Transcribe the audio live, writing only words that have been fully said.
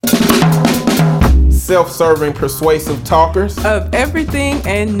self-serving, persuasive talkers of everything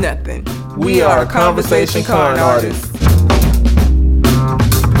and nothing. We are Conversation Con Artists.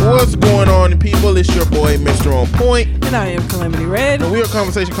 What's going on, people? It's your boy, Mr. On Point. And I am Calamity Red. And we are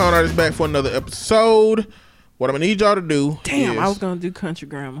Conversation Con Artists back for another episode. What I'm going to need y'all to do I was going to do country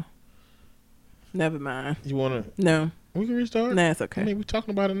grammar. Never mind. You want to? No. We can restart? Nah, it's okay. I mean, we're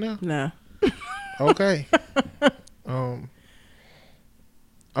talking about it now. Nah. Okay.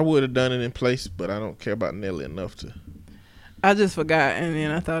 I would have done it in place, but I don't care about Nelly enough to. I just forgot, and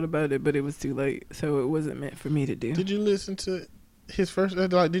then I thought about it, but it was too late, so it wasn't meant for me to do. Did you listen to his first? I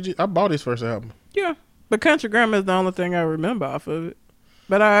bought his first album. Yeah, but country grammar is the only thing I remember off of it.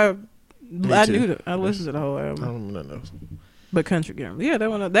 But I knew I listened to the whole album. I don't remember nothing else. But country grammar, yeah, that's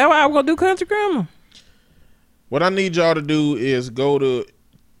why I'm gonna do country grammar. What I need y'all to do is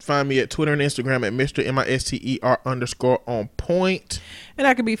find me at Twitter and Instagram at Mr. MISTER_on-point. And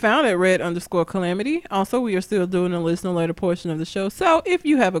I can be found at red_calamity. Also, we are still doing the listener letter portion of the show. So if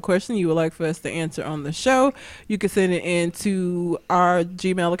you have a question you would like for us to answer on the show, you can send it into our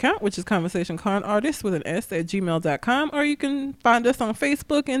Gmail account, which is conversationconartist with an S at gmail.com. Or you can find us on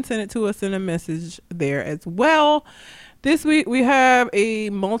Facebook and send it to us in a message there as well. This week, we have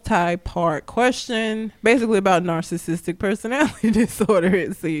a multi-part question, basically about narcissistic personality disorder,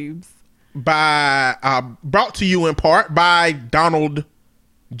 it seems. Brought to you in part by Donald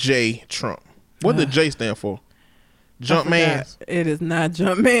J. Trump. What did J stand for? Jumpman's? It is not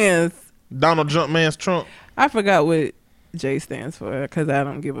Jumpman's. Donald Jumpman's Trump? I forgot what J stands for because I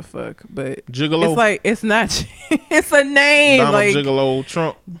don't give a fuck. But Gigolo? It's like, it's not, it's a name. Donald like Gigolo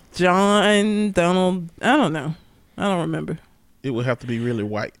Trump? John, Donald, I don't know. I don't remember. It would have to be really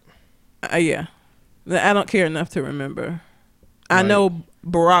white. Yeah. I don't care enough to remember. Right. I know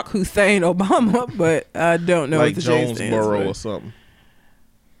Barack Hussein Obama, but I don't know like what the J stands for. Jonesboro or something.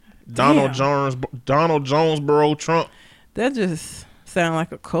 Donald Jonesboro Trump. That just sounds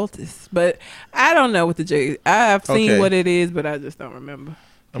like a cultist. But I don't know what the J. I've seen what it is, but I just don't remember.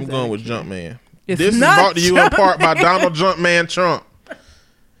 I'm going with Jumpman. This is brought to you in part by Donald Jumpman Trump.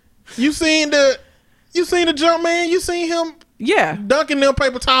 You seen the Jumpman? You seen him? Yeah. Dunking them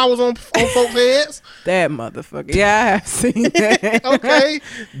paper towels on folks' heads? That motherfucker. Yeah, I have seen that. Okay.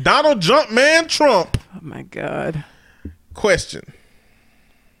 Donald Jumpman Trump. Oh, my God. Question.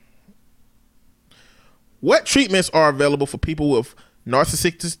 What treatments are available for people with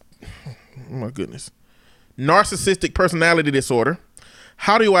narcissistic personality disorder?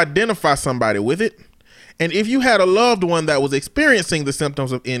 How do you identify somebody with it? And if you had a loved one that was experiencing the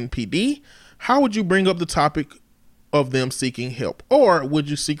symptoms of NPD, how would you bring up the topic of them seeking help? Or would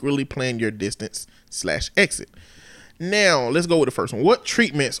you secretly plan your distance/exit? Now, let's go with the first one. What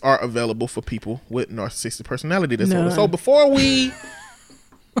treatments are available for people with narcissistic personality disorder? None. So before we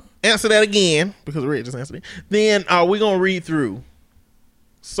answer that again, because Red just answered it, then we're going to read through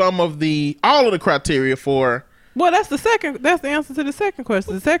all of the criteria for... Well, that's the answer to the second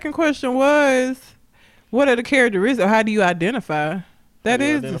question. The second question was, what are the characteristics, or how do you identify?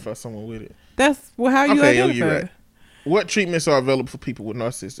 Identify someone with it. That's how you identify. You're right. What treatments are available for people with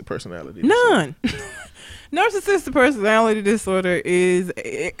narcissistic personality disorder? None. Narcissistic personality disorder is,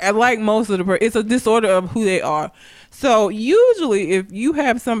 like most of it's a disorder of who they are. So usually if you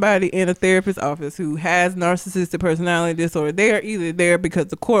have somebody in a therapist's office who has narcissistic personality disorder, they are either there because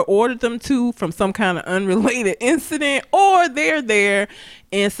the court ordered them to from some kind of unrelated incident, or they're there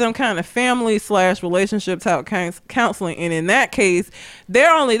in some kind of family/relationship type counseling. And in that case,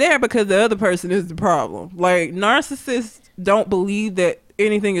 they're only there because the other person is the problem. Like, narcissists don't believe that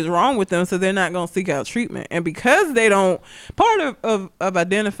anything is wrong with them, so they're not going to seek out treatment. And because they don't, part of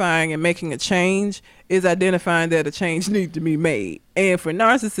identifying and making a change is identifying that a change needs to be made. And for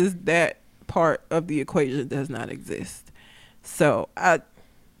narcissists, that part of the equation does not exist. So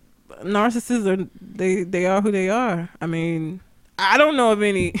narcissists they are who they are. I mean, I don't know of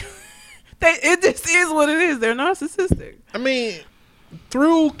any it just is what it is. They're narcissistic. I mean,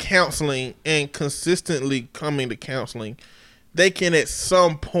 through counseling and consistently coming to counseling, they can at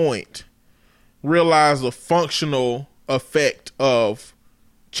some point realize the functional effect of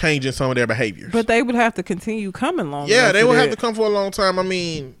changing some of their behaviors. But they would have to continue coming long. Yeah, they would have to come for a long time. I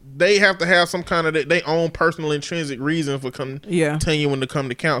mean, they have to have some kind of their own personal intrinsic reason for continuing to come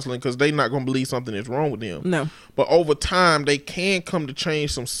to counseling, because they're not going to believe something is wrong with them. No. But over time, they can come to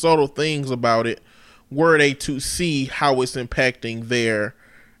change some subtle things about it, were they to see how it's impacting their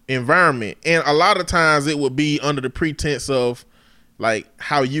environment. And a lot of times it would be under the pretense of like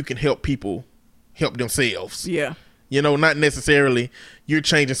how you can help people help themselves. Yeah. You know, not necessarily you're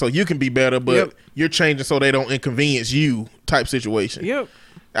changing so you can be better, but you're changing so they don't inconvenience you type situation. Yep.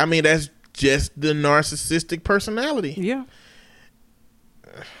 I mean, that's just the narcissistic personality. Yeah.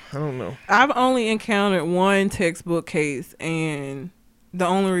 I don't know. I've only encountered one textbook case, and the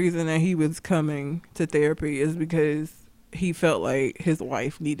only reason that he was coming to therapy is because he felt like his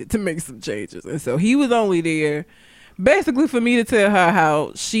wife needed to make some changes. And so he was only there basically for me to tell her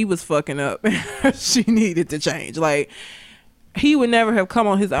how she was fucking up and she needed to change. Like, he would never have come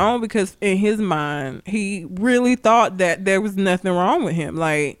on his own because in his mind, he really thought that there was nothing wrong with him.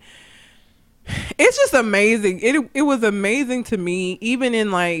 Like, it's just amazing. It was amazing to me, even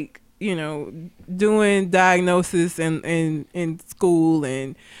in like, you know, doing diagnosis and in school,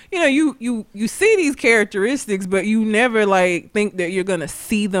 and you know, you see these characteristics, but you never like think that you're gonna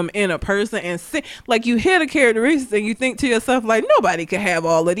see them in a person and see, like, you hear the characteristics and you think to yourself like, nobody could have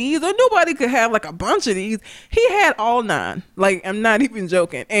all of these, or nobody could have like a bunch of these. He had all 9. Like, I'm not even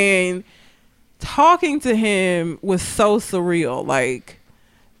joking. And talking to him was so surreal. Like,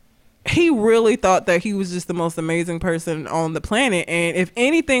 he really thought that he was just the most amazing person on the planet, and if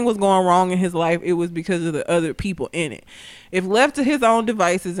anything was going wrong in his life, it was because of the other people in it. If left to his own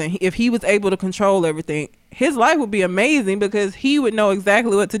devices, and if he was able to control everything, his life would be amazing because he would know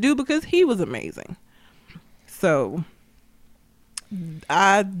exactly what to do because he was amazing. So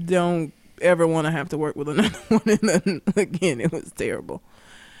I don't ever want to have to work with another one again. It was terrible.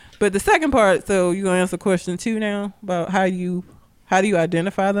 But the second part, so you're gonna answer question 2 now about how do you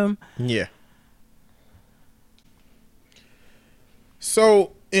identify them? Yeah.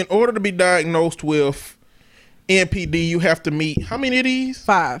 So, in order to be diagnosed with NPD, you have to meet how many of these?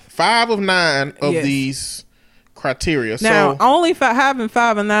 5. 5 of 9 of Yes. these criteria. Now, So, only having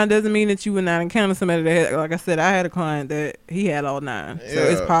 5 and 9 doesn't mean that you would not encounter somebody that had, like I said, I had a client that he had all 9, so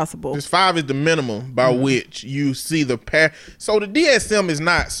it's Yeah. possible. this 5 is the minimum by which you see the pair. So the DSM is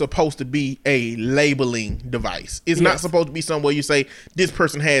not supposed to be a labeling device. It's not Yes. supposed to be somewhere you say this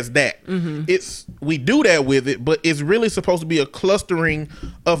person has that. We do that with it, but it's really supposed to be a clustering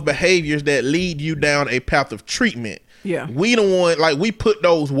of behaviors that lead you down a path of treatment. Yeah. We the one, like, we put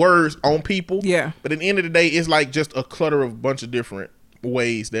those words on people. Yeah. But at the end of the day, it's like just a clutter of a bunch of different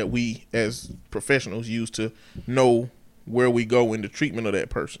ways that we as professionals use to know where we go in the treatment of that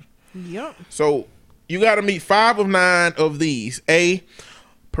person. Yep. So you got to meet 5 of 9 of these. A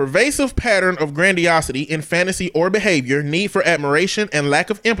pervasive pattern of grandiosity in fantasy or behavior, need for admiration, and lack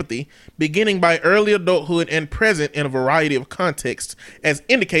of empathy, beginning by early adulthood and present in a variety of contexts, as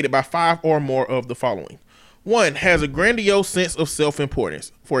indicated by 5 or more of the following. 1, has a grandiose sense of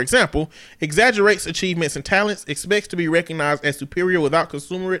self-importance. For example, exaggerates achievements and talents, expects to be recognized as superior without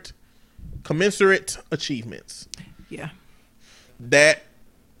commensurate achievements. Yeah. That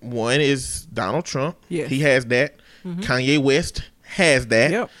one is Donald Trump. Yes. He has that. Kanye West has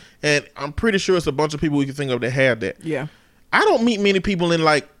that. Yep. And I'm pretty sure it's a bunch of people we can think of that have that. Yeah. I don't meet many people in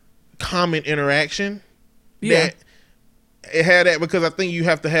like common interaction Yeah. that have that, because I think you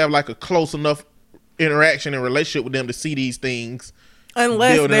have to have like a close enough interaction and relationship with them to see these things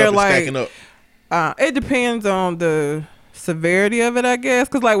Unless building they're up and like, stacking up. it depends on the severity of it, I guess.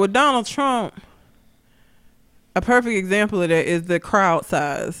 Because like with Donald Trump, a perfect example of that is the crowd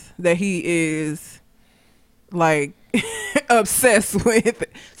size that he is like obsessed with.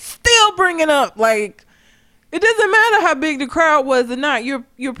 Still bringing up, like, it doesn't matter how big the crowd was or not.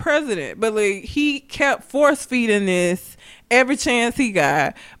 You're president, but like he kept force feeding this every chance he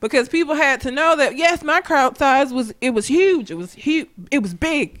got, because people had to know that yes, my crowd size was huge. It was huge. It was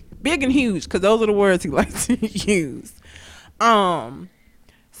big and huge, because those are the words he likes to use.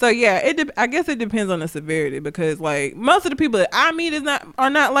 So yeah, I guess it depends on the severity, because like most of the people that I meet are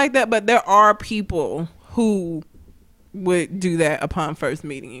not like that, but there are people who would do that upon first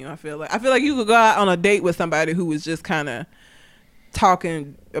meeting you. I feel like you could go out on a date with somebody who was just kind of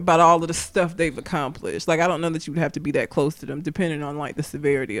talking about all of the stuff they've accomplished. Like, I don't know that you would have to be that close to them, depending on like the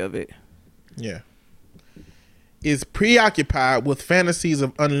severity of it. Yeah. Is preoccupied with fantasies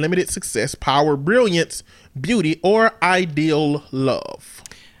of unlimited success, power, brilliance, beauty, or ideal love.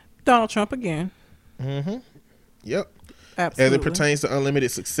 Donald Trump again. Yep. Absolutely. As it pertains to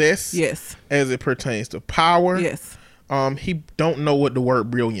unlimited success. Yes. As it pertains to power. Yes. He don't know what the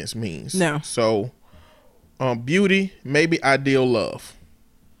word brilliance means. No. So, beauty, maybe ideal love.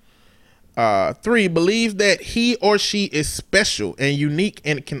 3, believes that he or she is special and unique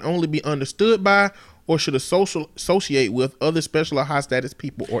and can only be understood by or should associate with other special or high status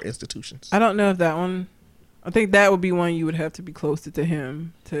people or institutions. I don't know if that one. I think that would be one you would have to be closer to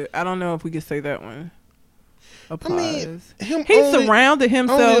him to. I don't know if we could say that one applies. He surrounded Only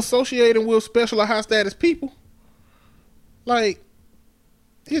himself. associating with special or high status people. Like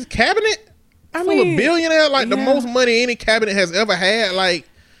his cabinet full of billionaires, like the yeah. most money any cabinet has ever had. Like,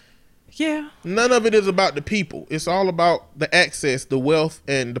 Yeah. None of it is about the people. It's all about the access, the wealth,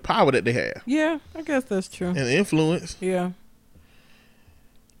 and the power that they have. Yeah, I guess that's true. And the influence. Yeah.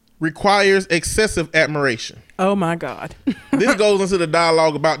 Requires excessive admiration. Oh my God. This goes into the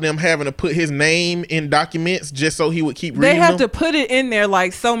dialogue about them having to put his name in documents just so he would keep reading They have them. to put it in there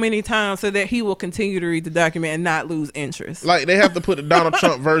like so many times so that he will continue to read the document and not lose interest. Like they have to put the Donald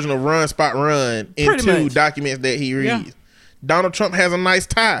Trump version of Run Spot Run Pretty into much. documents that he reads. Yeah. Donald Trump has a nice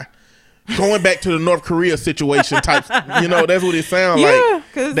tie. Going back to the North Korea situation type, that's what it sounds Yeah,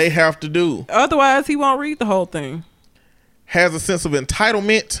 'cause- like they have to do. Otherwise, he won't read the whole thing. Has a sense of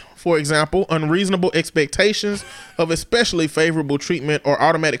entitlement, for example, unreasonable expectations of especially favorable treatment or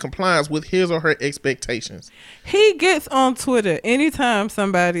automatic compliance with his or her expectations. He gets on Twitter anytime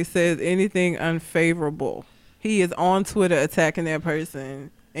somebody says anything unfavorable. He is on Twitter attacking that person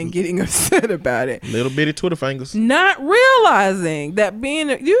and getting upset about it. Little bitty Twitter fingers. Not realizing that do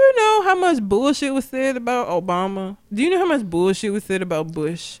you know how much bullshit was said about Obama? Do you know how much bullshit was said about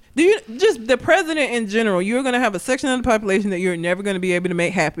Bush? Do you just the president in general? You're going to have a section of the population that you're never going to be able to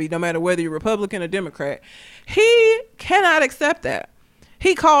make happy, no matter whether you're Republican or Democrat. He cannot accept that.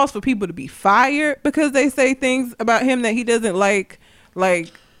 He calls for people to be fired because they say things about him that he doesn't like.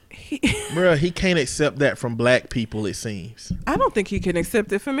 Bruh, he can't accept that from black people, it seems. I don't think he can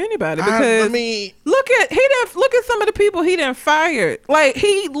accept it from anybody because I mean, look at some of the people he done fired. Like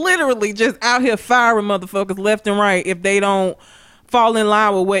he literally just out here firing motherfuckers left and right if they don't fall in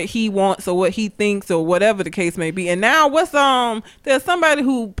line with what he wants or what he thinks or whatever the case may be. And now there's somebody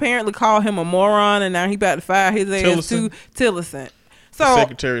who apparently called him a moron and now he about to fire his ass too. Tillerson. So,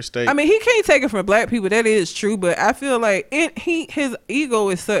 Secretary of State. I mean, he can't take it from black people. That is true, but I feel like his ego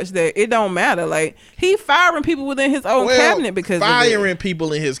is such that it don't matter. Like he firing people within his own cabinet because firing of it.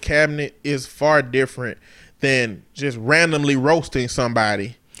 people in his cabinet is far different than just randomly roasting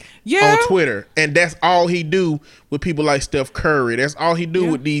somebody Yeah, on Twitter. And that's all he do with people like Steph Curry. That's all he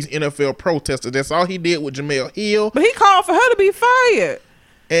do with these NFL protesters. That's all he did with Jamel Hill. but he called for her to be fired,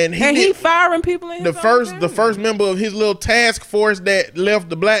 And he firing people in his the own first cabinet. member of his little task force that left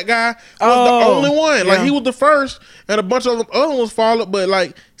the black guy was the only one. Like yeah. he was the first, and a bunch of the other ones followed. But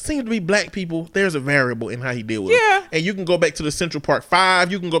like, seems to be black people. There's a variable in how he deal with Yeah. it. And you can go back to the Central Park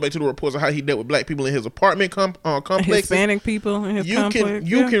 5. You can go back to the reports of how he dealt with black people in his apartment complex. Hispanic people in his complex.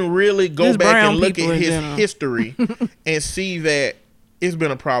 You can really go Just back brown and look people at in his general. history and see that it's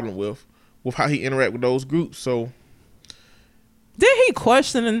been a problem with how he interact with those groups. So Did he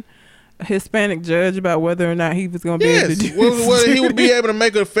question a Hispanic judge about whether or not he was going to be able to do whether he would be able to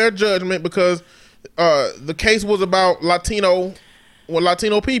make a fair judgment because the case was about Latino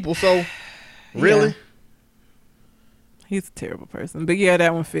people. So really, Yeah. He's a terrible person. But yeah,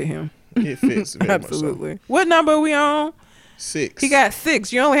 that one fit him. it fits very Absolutely. What number are we on? much so. 6. He got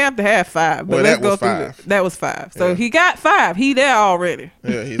 6. You only have to have 5. But Well, let's that go was through 5. this. That was 5. So Yeah. he got 5. He there already.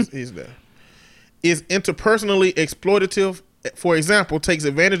 Yeah, he's there. Is interpersonally exploitative. For example, takes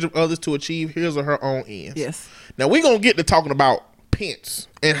advantage of others to achieve his or her own ends. Yes. Now we're gonna get to talking about Pence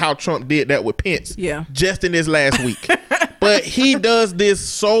and how Trump did that with Pence. Yeah. Just in this last week, but he does this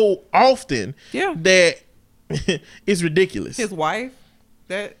so often. Yeah. That it's ridiculous. His wife,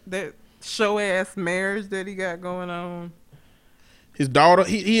 that show ass marriage that he got going on. His daughter,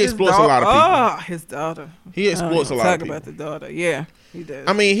 he His exploits a lot of people. Oh, his daughter. He exploits a lot of Talk people. about the daughter. Yeah, he does.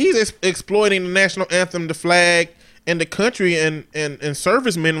 I mean, he's exploiting the national anthem, the flag, and the country and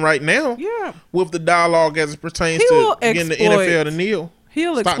servicemen right now. Yeah. With the dialogue as it pertains He to will getting the exploit- NFL to kneel.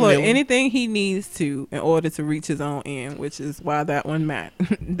 He'll Stop exploit kneeling. anything he needs to in order to reach his own end, which is why that one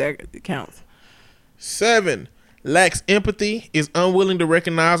that counts. 7, lacks empathy, is unwilling to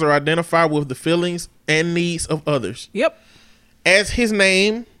recognize or identify with the feelings and needs of others. Yep. As his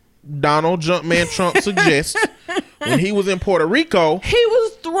name, Donald Jumpman Trump suggests, when he was in Puerto Rico, He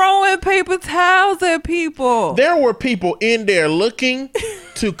was throwing paper towels at people. there were people in there looking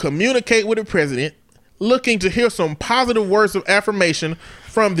to communicate with the president, looking to hear some positive words of affirmation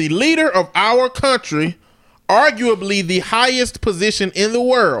from the leader of our country, arguably the highest position in the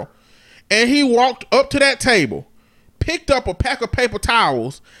world. And he walked up to that table, picked up a pack of paper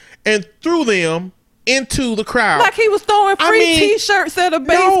towels, and threw them into the crowd. Like he was throwing free I mean, T-shirts at a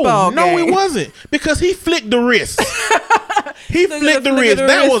baseball no, game. it wasn't. Because he flicked the wrist. He Look at flicked the the flick wrist. of the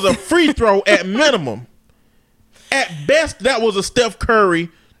That wrist. was a free throw at minimum. At best, that was a Steph Curry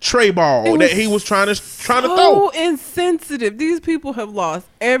tray ball that he was trying to throw. So insensitive. These people have lost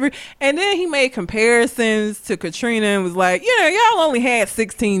and then he made comparisons to Katrina and was like, y'all only had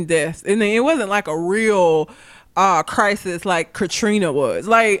 16 deaths. And then it wasn't like a real crisis like Katrina was.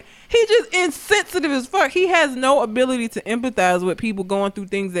 Like, he just insensitive as fuck. He has no ability to empathize with people going through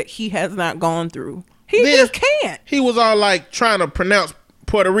things that he has not gone through. He just can't. He was all like trying to pronounce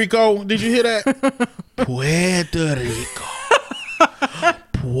Puerto Rico. Did you hear that? Puerto Rico.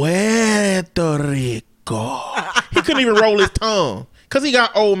 Puerto Rico. He couldn't even roll his tongue because he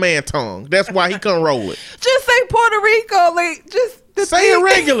got old man tongue. That's why he couldn't roll it. Just say Puerto Rico. Like, just say it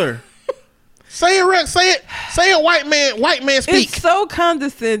regular. Say it white man speak. It's so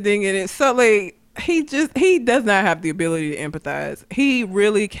condescending, and it's so like he does not have the ability to empathize. He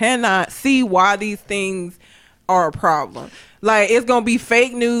really cannot see why these things are a problem. Like, it's gonna be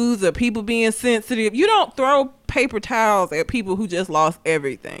fake news or people being sensitive. You don't throw paper towels at people who just lost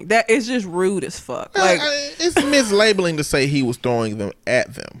everything. That is just rude as fuck. Like, it's mislabeling to say he was throwing them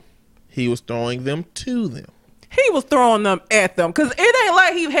at them. He was throwing them to them. he was throwing them at them, because it ain't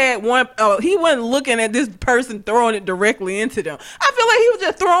like he had one. He wasn't looking at this person throwing it directly into them. I feel like he was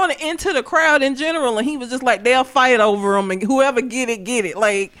just throwing it into the crowd in general, and he was just like, they'll fight over them, and whoever get it.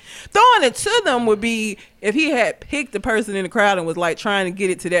 Like, throwing it to them would be if he had picked the person in the crowd and was like trying to get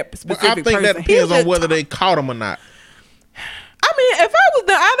it to that specific person. I think that depends on whether they caught him or not. I mean, if I was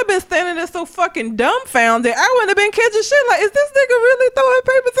there, I'd have been standing there so fucking dumbfounded. I wouldn't have been catching shit. Like, is this nigga really throwing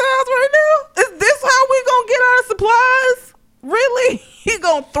paper towels right now? Is this how we gonna get our supplies? Really? He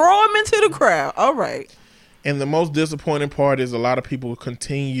gonna throw them into the crowd? All right. And the most disappointing part is a lot of people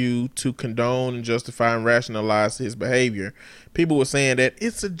continue to condone and justify and rationalize his behavior. People were saying that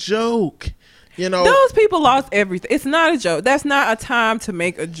it's a joke. You know, those people lost everything. It's not a joke. That's not a time to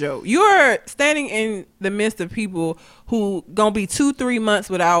make a joke. You're standing in the midst of people who gonna be 2-3 months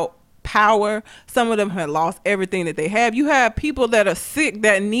without power. Some of them have lost everything that they have. You have people that are sick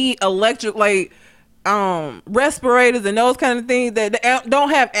that need electric, like respirators and those kind of things that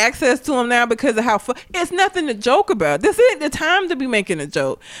don't have access to them now because of how it's nothing to joke about. This isn't the time to be making a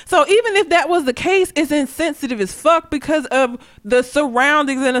joke. So even if that was the case, it's insensitive as fuck because of the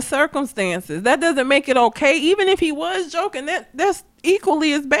surroundings and the circumstances. That doesn't make it okay. Even if he was joking, that's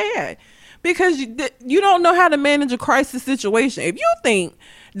equally as bad, because you don't know how to manage a crisis situation. If you think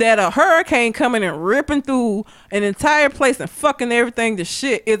that a hurricane coming and ripping through an entire place and fucking everything to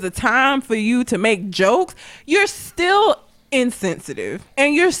shit is a time for you to make jokes, you're still insensitive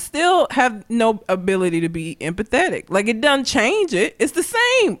and you still have no ability to be empathetic. Like, it doesn't change it. It's the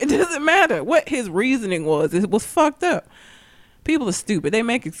same. It doesn't matter what his reasoning was. It was fucked up. People are stupid. They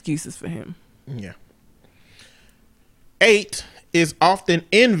make excuses for him. Yeah. 8 is often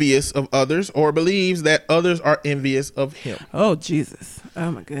envious of others or believes that others are envious of him. Oh, Jesus. Oh,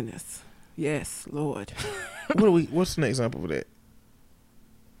 my goodness. Yes, Lord. What's an example of that?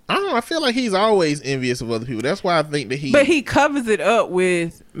 I don't know. I feel like he's always envious of other people. That's why I think that But he covers it up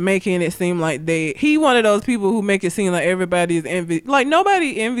with making it seem like he one of those people who make it seem like everybody is envious. Like,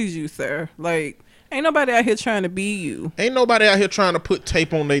 nobody envies you, sir. Like, ain't nobody out here trying to be you. Ain't nobody out here trying to put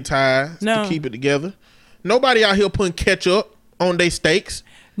tape on their ties to keep it together. Nobody out here putting ketchup on their steaks.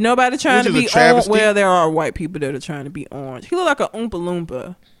 Nobody trying to be orange. Well, there are white people that are trying to be orange. He look like a Oompa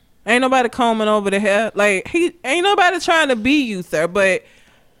Loompa. Ain't nobody combing over the hair. Like, ain't nobody trying to be you, sir. But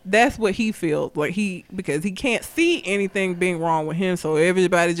that's what he feels like. Because he can't see anything being wrong with him, so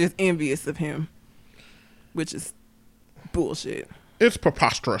everybody's just envious of him, which is bullshit. It's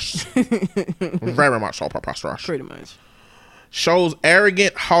preposterous. Very much so preposterous. Pretty much. Shows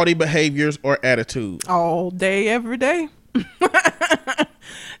arrogant, haughty behaviors or attitudes. All day, every day.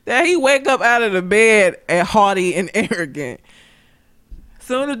 That he wake up out of the bed and haughty and arrogant.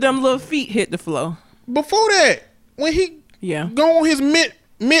 Soon as them little feet hit the floor. Before that, when he go on his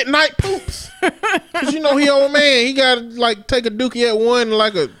midnight poops, because you know he old man, he gotta like take a dookie at 1 and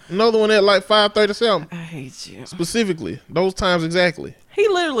like another one at like 5:37. I hate you. Specifically, those times exactly. He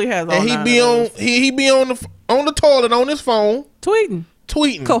literally has all. And he be on the toilet on his phone tweeting.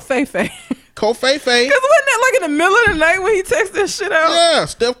 Covfefe. Covfefe. Because wasn't that like in the middle of the night when he texted that shit out? Yeah,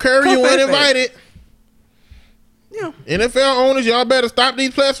 Steph Curry, you weren't invited. Yeah. NFL owners, y'all better stop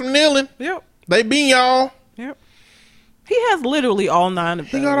these players from kneeling. Yep. They beat y'all. Yep. He has literally all 9 of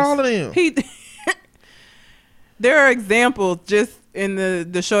them. He got all of them. There are examples just in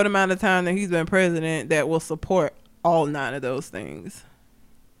the short amount of time that he's been president that will support all 9 of those things.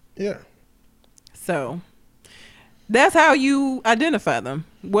 Yeah. So that's how you identify them.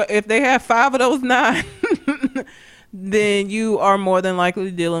 What if they have 5 of those 9? Then you are more than likely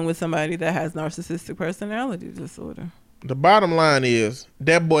dealing with somebody that has narcissistic personality disorder. The bottom line is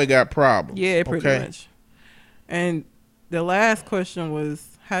that boy got problems. Yeah, pretty much. And the last question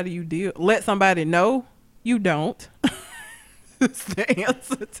was, how do you let somebody know? You don't. That's the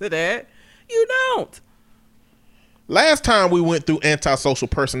answer to that. You don't. Last time we went through antisocial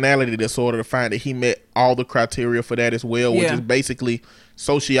personality disorder to find that he met all the criteria for that as well, which Yeah. is basically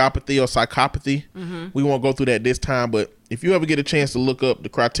sociopathy or psychopathy. We won't go through that this time, but if you ever get a chance to look up the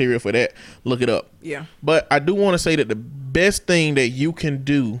criteria for that, look it up. Yeah. But I do want to say that the best thing that you can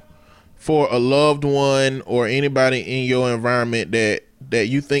do for a loved one or anybody in your environment that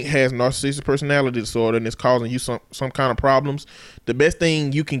you think has narcissistic personality disorder and is causing you some kind of problems, the best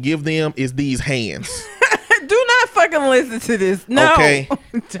thing you can give them is these hands. Do not fucking listen to this. No. Okay.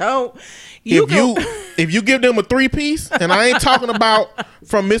 Don't. If you give them a 3-piece, and I ain't talking about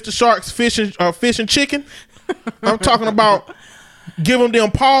from Mr. Shark's fish and chicken, I'm talking about give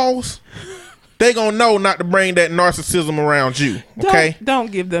them paws. They gonna know not to bring that narcissism around you. Okay,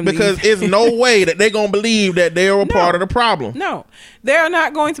 don't give them because these. it's no way that they gonna believe that they're a part of the problem. No, they're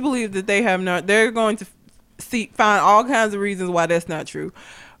not going to believe that they have not. They're going to find all kinds of reasons why that's not true.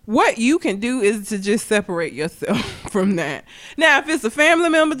 What you can do is to just separate yourself from that. Now, if it's a family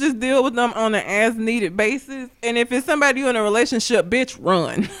member, just deal with them on an as-needed basis. And if it's somebody you're in a relationship, bitch,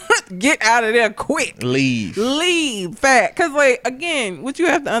 run. Get out of there quick. Leave. Fact. Because, like, again, what you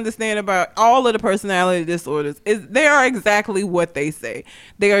have to understand about all of the personality disorders is they are exactly what they say.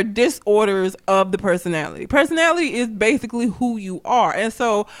 They are disorders of the personality. Personality is basically who you are. And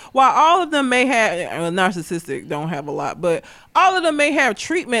so, while all of them may have, narcissistic don't have a lot, but all of them may have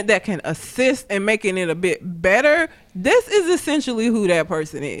treatment that can assist in making it a bit better. This is essentially who that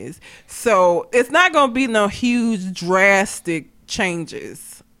person is. So it's not going to be no huge drastic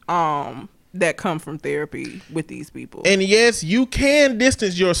changes that come from therapy with these people. And yes, you can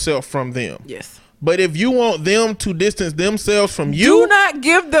distance yourself from them. Yes. But if you want them to distance themselves from you, do not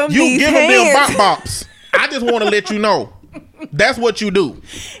give them you these give hands. them bops. I just want to let you know. That's what you do.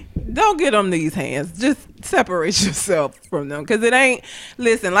 Don't get them these hands. Just separate yourself from them. Because it ain't,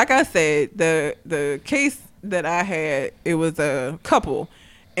 listen, like I said, the case that I had, it was a couple.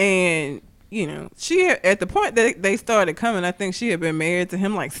 And, you know, she, at the point that they started coming, I think she had been married to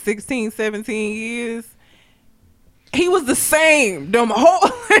him like 16, 17 years. He was the same the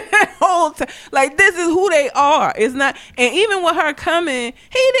whole time. Like, this is who they are. It's not, and even with her coming,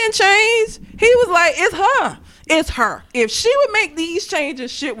 he didn't change. He was like, it's her. It's her. If she would make these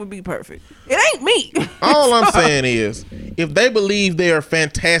changes, shit would be perfect. It ain't me. All I'm saying is, if they believe they are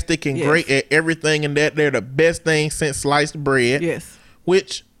fantastic and great at everything and that they're the best thing since sliced bread, Yes.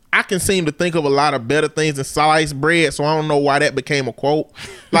 which I can seem to think of a lot of better things than sliced bread, so I don't know why that became a quote.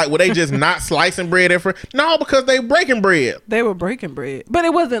 Like, were they just not slicing bread ever? No, because they breaking bread. They were breaking bread. But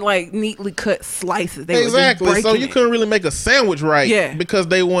it wasn't like neatly cut slices. They Exactly. were just So breaking you it. couldn't really make a sandwich right. Yeah. Because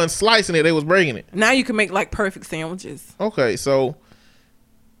they weren't slicing it, they was breaking it. Now you can make like perfect sandwiches. Okay, so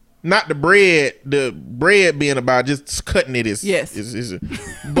not the bread being about just cutting it is Yes.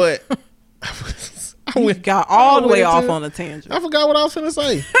 but We got all the way went off to- on a tangent. I forgot what I was finna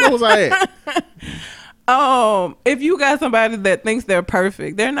say. What was I at? If you got somebody that thinks they're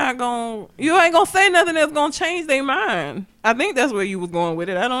perfect, you ain't gonna say nothing that's gonna change their mind. I think that's where you was going with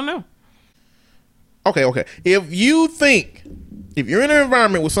it. I don't know. Okay. If you're in an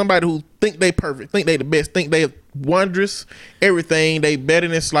environment with somebody who think they perfect, think they the best, think they wondrous, everything, they better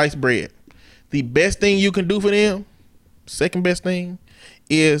than sliced bread. The best thing you can do for them, second best thing,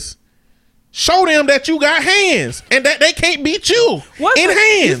 is show them that you got hands and that they can't beat you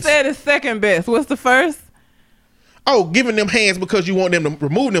hands. You said it's second best. What's the first? Oh, giving them hands because you want them to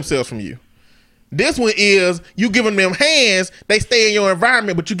remove themselves from you. This one is you giving them hands, they stay in your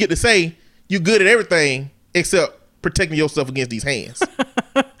environment, but you get to say you good at everything except protecting yourself against these hands.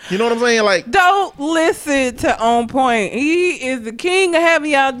 You know what I'm saying? Like, Don't listen to On Point. He is the king of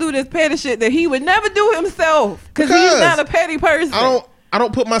having y'all do this petty shit that he would never do himself because he's not a petty person. I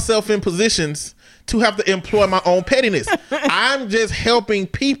don't put myself in positions to have to employ my own pettiness. I'm just helping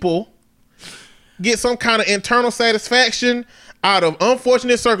people get some kind of internal satisfaction out of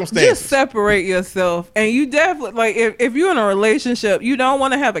unfortunate circumstances. Just separate yourself. And you definitely, like, if you're in a relationship, you don't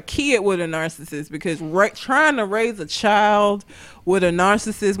want to have a kid with a narcissist because trying to raise a child with a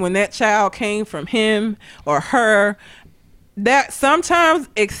narcissist when that child came from him or her, that sometimes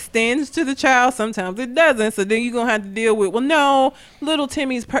extends to the child, sometimes it doesn't. So then you're going to have to deal with, well, no, little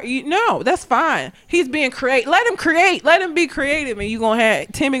Timmy's, no, that's fine. He's being creative. Let him be creative. And you're going to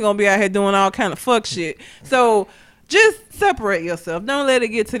have, Timmy going to be out here doing all kind of fuck shit. So just separate yourself. Don't let it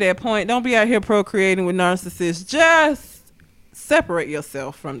get to that point. Don't be out here procreating with narcissists. Just separate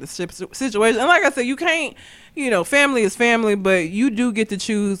yourself from the situation. And like I said, you can't, family is family, but you do get to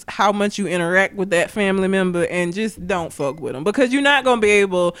choose how much you interact with that family member, and just don't fuck with them, because you're not going to be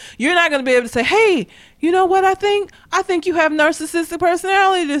able to say, hey, you know what I think you have narcissistic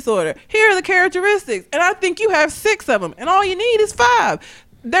personality disorder. Here are the characteristics, and I think you have 6 of them, and all you need is 5.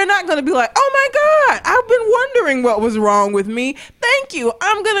 They're not going to be like, oh my God, I've been wondering what was wrong with me. Thank you.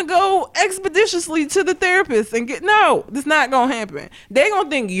 I'm going to go expeditiously to the therapist and no, that's not going to happen. They're going to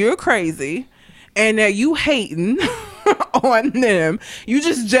think you're crazy and that you hating on them. You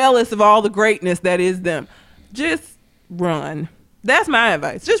just jealous of all the greatness that is them. Just run. That's my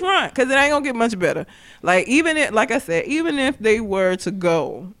advice. Just run, because it ain't going to get much better. Like I said, even if they were to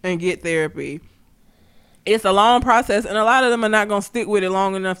go and get therapy, it's a long process, and a lot of them are not going to stick with it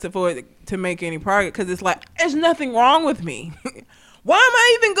long enough for it to make any progress, because it's like, there's nothing wrong with me. Why am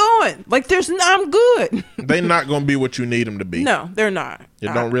I even going? Like, I'm good. They're not going to be what you need them to be. No, they're not.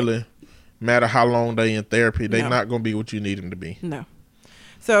 It don't really matter how long they in therapy. They're not going to be what you need them to be. No.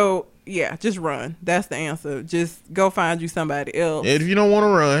 So, yeah, just run. That's the answer. Just go find you somebody else. If you don't want to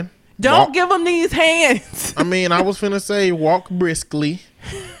run, don't give them these hands. I was finna say walk briskly.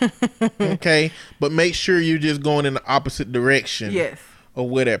 Okay, but make sure you're just going in the opposite direction. Yes. Of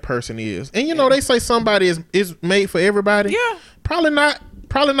where that person is. And they say somebody is made for everybody. Yeah. Probably not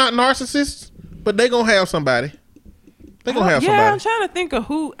narcissists, but they gonna have somebody. They gonna have somebody. Yeah, I'm trying to think of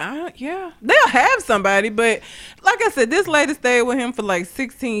who. They'll have somebody, but like I said, this lady stayed with him for like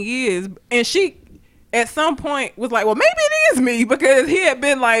 16 years, and she at some point was like, well, maybe it is me, because he had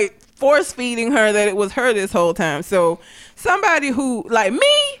been like force feeding her that it was her this whole time. So somebody who, like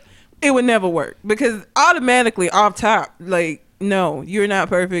me, it would never work, because automatically off top, like, no, you're not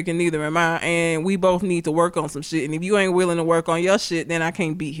perfect and neither am I, and we both need to work on some shit, and if you ain't willing to work on your shit, then I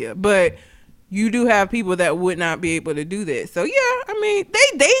can't be here. But you do have people that would not be able to do that. So yeah, they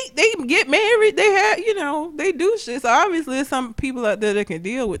get married, they have, they do shit. So obviously there's some people out there that can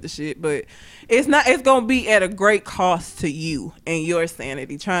deal with the shit, but it's gonna be at a great cost to you and your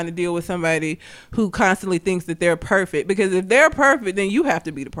sanity, trying to deal with somebody who constantly thinks that they're perfect. Because if they're perfect, then you have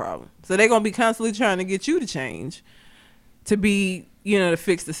to be the problem. So they're gonna be constantly trying to get you to change, to be, to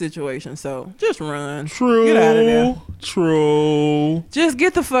fix the situation. So just run. True. Get out of there. True. Just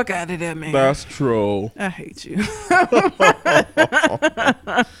get the fuck out of there, man. That's true. I hate you. I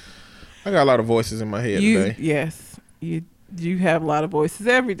got a lot of voices in my head today. Yes. You have a lot of voices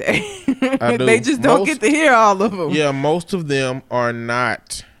every day. I do. They just don't get to hear all of them. Yeah, most of them are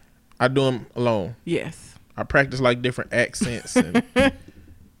not. I do them alone. Yes. I practice like different accents and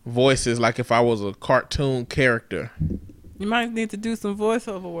voices, like if I was a cartoon character. You might need to do some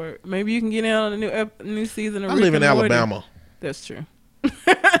voiceover work. Maybe you can get in on a new season of I Rick live in and Morty. Alabama. That's true.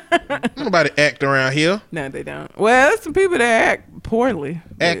 Nobody act around here. No, they don't. Well, there's some people that act poorly.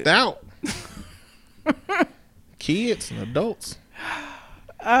 Act out. Kids and adults.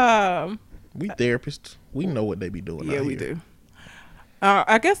 We therapists. We know what they be doing. Yeah, out we here. do.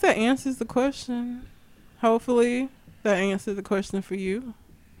 I guess that answers the question. Hopefully, that answers the question for you.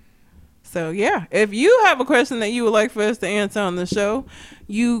 So, yeah, if you have a question that you would like for us to answer on the show,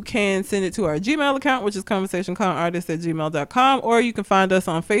 you can send it to our Gmail account, which is conversationconartist@gmail.com, or you can find us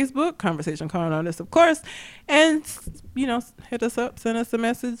on Facebook, Conversation Con Artist, of course, and, hit us up, send us a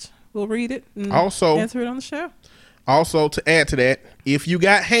message. We'll read it and answer it on the show. Also, to add to that, if you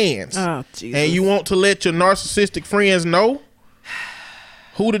got hands and you want to let your narcissistic friends know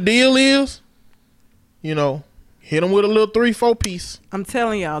who the deal is, hit them with a little 3-4 piece. I'm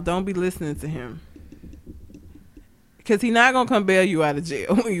telling y'all, don't be listening to him. Because he's not going to come bail you out of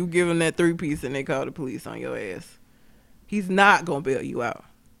jail when you give him that 3-piece and they call the police on your ass. He's not going to bail you out.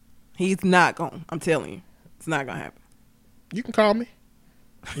 He's not going. I'm telling you. It's not going to happen. You can call me.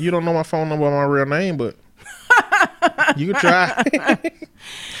 You don't know my phone number or my real name, but you can try.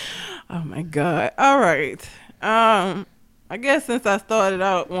 Oh, my God. All right. I guess since I started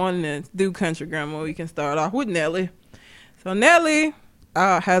out wanting to do Country Grammar, we can start off with Nelly. So Nelly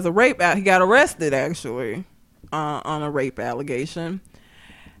has a rape. He got arrested, actually, on a rape allegation.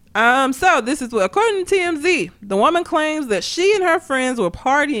 So this is according to TMZ. The woman claims that she and her friends were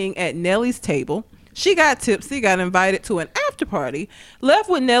partying at Nelly's table. She got tipsy, got invited to an after party, left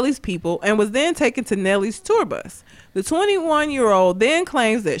with Nelly's people, and was then taken to Nelly's tour bus. The 21-year-old then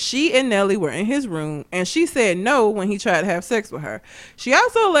claims that she and Nelly were in his room, and she said no when he tried to have sex with her. She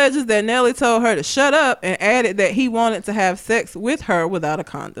also alleges that Nelly told her to shut up and added that he wanted to have sex with her without a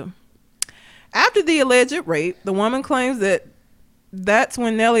condom. After the alleged rape, the woman claims that that's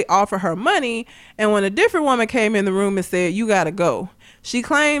when Nelly offered her money, and when a different woman came in the room and said, "You gotta go," She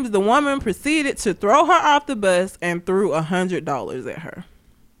claims the woman proceeded to throw her off the bus and threw $100 at her.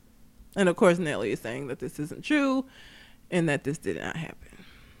 And of course, Nelly is saying that this isn't true and that this did not happen.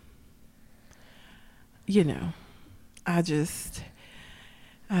 You know, I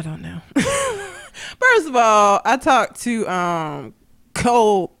don't know. First of all, I talked to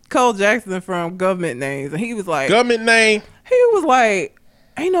Cole Jackson from Government Names, and he was like, Government Name. He was like,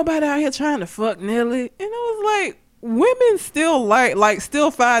 ain't nobody out here trying to fuck Nelly. And I was like, women still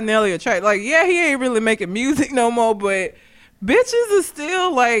still find Nelly attractive. Like, yeah, he ain't really making music no more, but bitches are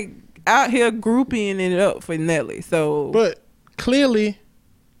still like out here grouping it up for Nelly. So, but clearly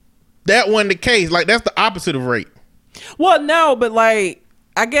that wasn't the case. Like, that's the opposite of rape. Well, no, but like,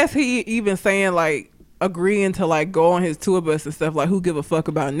 I guess he even saying like agreeing to like go on his tour bus and stuff, like, who give a fuck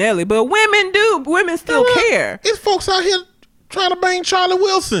about Nelly? But women still care. It's folks out here trying to bang Charlie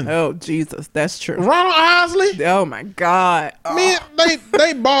Wilson. Oh Jesus, that's true. Ronald Isley. Oh my God. Man,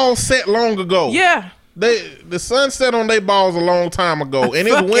 they balls set long ago. Yeah. The sun set on their balls a long time ago, and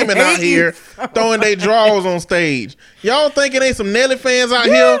it's fucking women out hate here you. throwing their drawers on stage. Y'all think it ain't some Nelly fans out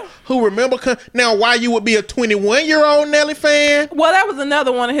here who remember? Now, why you would be a 21-year-old Nelly fan? Well, that was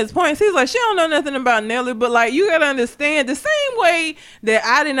another one of his points. He's like, she don't know nothing about Nelly, but like, you gotta understand, the same way that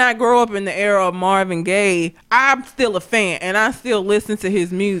I did not grow up in the era of Marvin Gaye, I'm still a fan, and I still listen to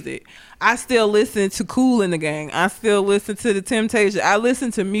his music. I still listen to Kool and the Gang. I still listen to The Temptations. I listen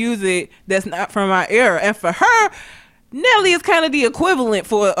to music that's not from my era. And for her, Nelly is kind of the equivalent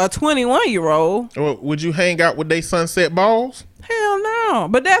for a 21-year-old. Would you hang out with they sunset balls? Hell no.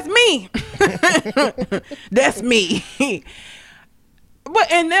 But that's me. That's me.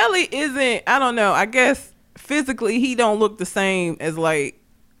 And Nelly isn't, I don't know, I guess physically he don't look the same as like,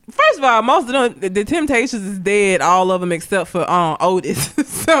 first of all, most of them, the Temptations is dead, all of them except for Otis.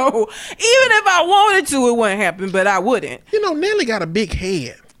 So even if I wanted to, it wouldn't happen, but I wouldn't. You know, Nelly got a big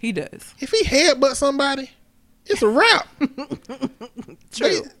head. He does. If he headbutt somebody, it's a wrap.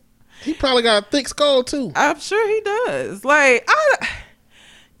 True. He probably got a thick skull too. I'm sure he does. Like,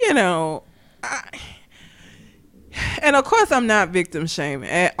 and of course I'm not victim shaming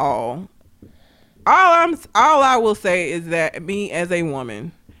at all. All I will say is that me as a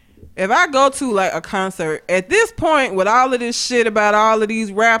woman, if I go to like a concert at this point with all of this shit about all of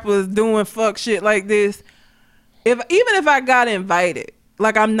these rappers doing fuck shit like this, even if I got invited,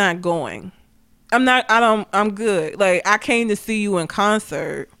 like, I'm not going. I'm good. Like, I came to see you in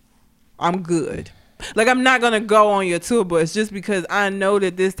concert. I'm good. Like, I'm not gonna go on your tour bus just because I know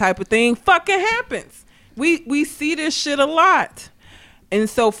that this type of thing fucking happens. We see this shit a lot. And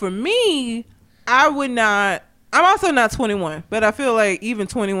so for me, I would not. I'm also not 21, but I feel like even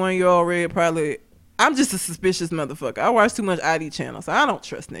 21-year-old Red probably. I'm just a suspicious motherfucker. I watch too much ID channel, so I don't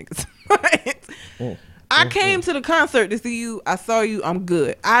trust niggas. I came to the concert to see you. I saw you. I'm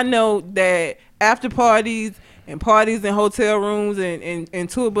good. I know that after parties and parties in hotel rooms and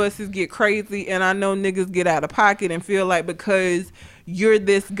tour buses get crazy, and I know niggas get out of pocket and feel like because you're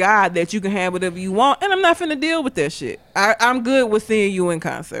this guy that you can have whatever you want, and I'm not finna deal with that shit. I'm good with seeing you in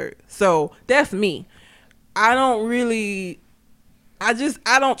concert. So that's me. I don't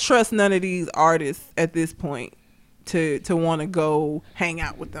trust none of these artists at this point to want to go hang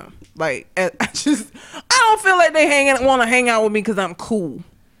out with them. Like, I don't feel like they want to hang out with me because I'm cool.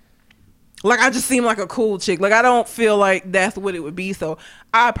 Like, I just seem like a cool chick. Like, I don't feel like that's what it would be. So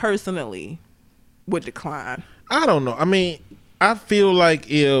I personally would decline. I don't know. I mean, I feel like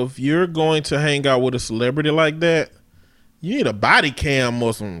if you're going to hang out with a celebrity like that, you need a body cam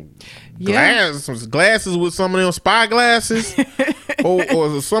or some glasses with some of them spy glasses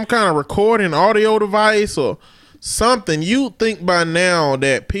or some kind of recording audio device or something. You think by now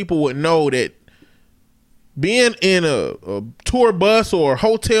that people would know that being in a tour bus or a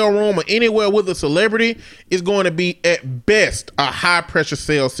hotel room or anywhere with a celebrity is going to be at best a high pressure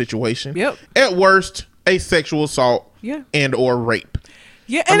sales situation. Yep. At worst, a sexual assault and or rape.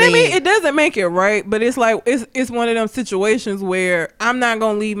 Yeah, and I mean, it doesn't make it right, but it's like it's one of them situations where I'm not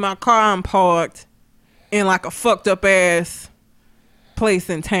gonna leave my car unparked in like a fucked up ass place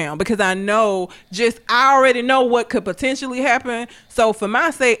in town because I already know what could potentially happen. So for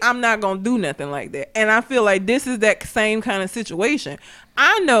my sake, I'm not gonna do nothing like that. And I feel like this is that same kind of situation.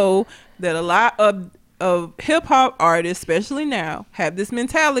 I know that a lot of hip hop artists, especially now, have this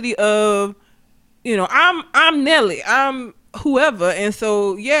mentality of, you know, I'm Nelly, I'm whoever, and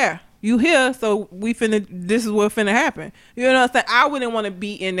so you here, so this is what finna happen. You know what I'm saying? I wouldn't want to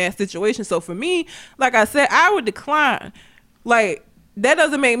be in that situation. So for me, like I said, I would decline. Like, that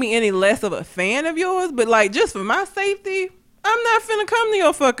doesn't make me any less of a fan of yours, but like, just for my safety, I'm not finna come to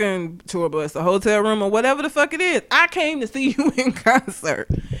your fucking tour bus or hotel room or whatever the fuck it is. I came to see you in concert.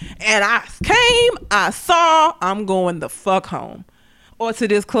 And I saw, I'm going the fuck home. Or to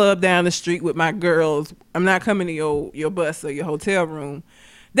this club down the street with my girls. I'm not coming to your bus or your hotel room.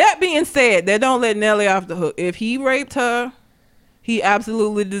 That being said, that don't let Nelly off the hook. If he raped her, he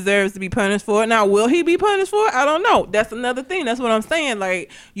absolutely deserves to be punished for it. Now, will he be punished for it? I don't know. That's another thing. That's what I'm saying. Like,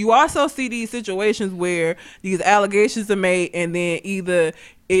 you also see these situations where these allegations are made and then either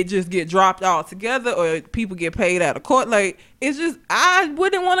it just get dropped altogether or people get paid out of court. Like, it's just, I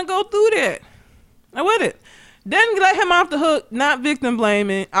wouldn't want to go through that. I wouldn't. Then let him off the hook, not victim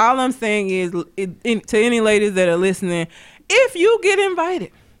blaming. All I'm saying is, to any ladies that are listening, if you get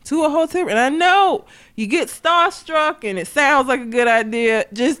invited to a hotel, and I know you get starstruck and it sounds like a good idea,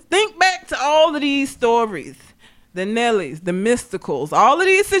 just think back to all of these stories, the Nellies, the Mysticals, all of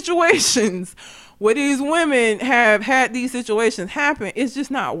these situations where these women have had these situations happen. It's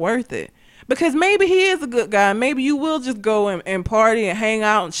just not worth it, because maybe he is a good guy. Maybe you will just go and party and hang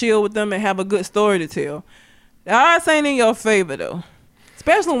out and chill with them and have a good story to tell. The odds ain't in your favor though,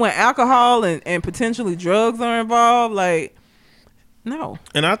 especially when alcohol and potentially drugs are involved. Like, no.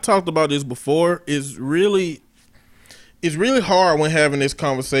 And I talked about this before. It's really hard when having this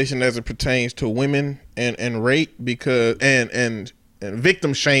conversation as it pertains to women and rape, because and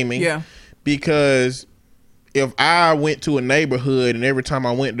victim shaming. Yeah. Because if I went to a neighborhood and every time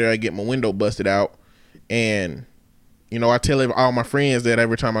I went there I get my window busted out, and you know, I tell all my friends that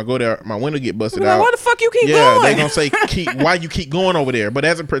every time I go there my window get busted out. Why the fuck you keep going? Yeah, they gonna say why you keep going over there. But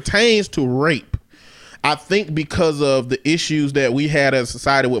as it pertains to rape, I think because of the issues that we had as a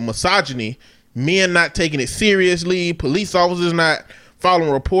society with misogyny, men not taking it seriously, police officers not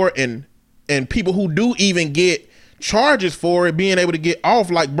following report, and people who do even get charges for it being able to get off,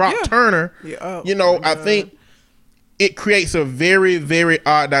 like Brock Turner. Yeah. Oh, you know, I think it creates a very, very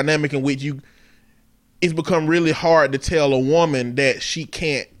odd dynamic in which it's become really hard to tell a woman that she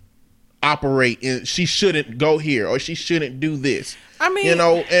can't operate and she shouldn't go here or she shouldn't do this. I mean, you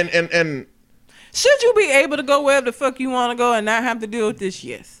know, and should you be able to go wherever the fuck you want to go and not have to deal with this?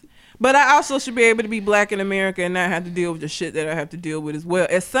 Yes. But I also should be able to be black in America and not have to deal with the shit that I have to deal with as well.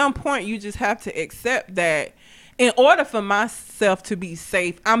 At some point, you just have to accept that in order for myself to be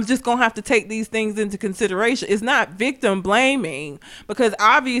safe, I'm just going to have to take these things into consideration. It's not victim blaming, because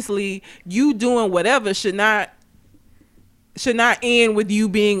obviously you doing whatever should not end with you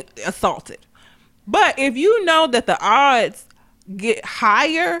being assaulted. But if you know that the odds get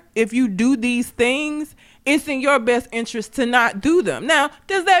higher if you do these things, it's in your best interest to not do them. Now,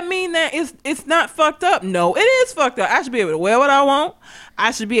 does that mean that it's not fucked up? No, it is fucked up. I should be able to wear what I want. I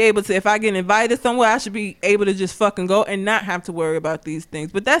should be able to, if I get invited somewhere, I should be able to just fucking go and not have to worry about these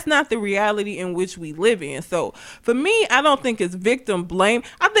things. But that's not the reality in which we live in. So for me, I don't think it's victim blame.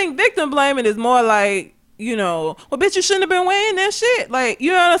 I think victim blaming is more like, you know, well, bitch, you shouldn't have been wearing that shit. Like,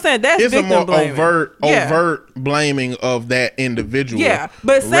 you know what I'm saying? That's it's victim a more blaming. overt blaming of that individual. Yeah,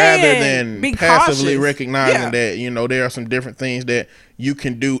 but rather than be passively cautious. recognizing that, you know, there are some different things that you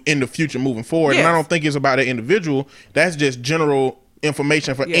can do in the future moving forward. Yes. And I don't think it's about an individual. That's just general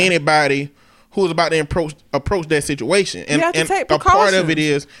information for anybody who's about to approach that situation. And, you have to take a part of precautions. it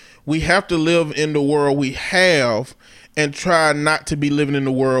is we have to live in the world we have and try not to be living in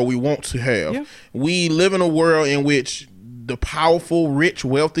the world we want to have. Yeah. We live in a world in which the powerful, rich,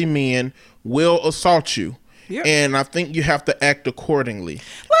 wealthy men will assault you. Yeah. And I think you have to act accordingly.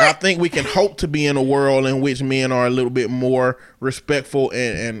 I think we can hope to be in a world in which men are a little bit more respectful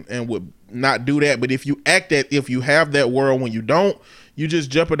and would not do that. But if you if you have that world when you don't, you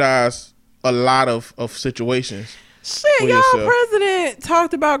just jeopardize a lot of situations. Shit, y'all president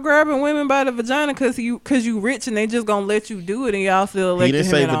talked about grabbing women by the vagina because you rich and they just gonna let you do it, and y'all still elected him. He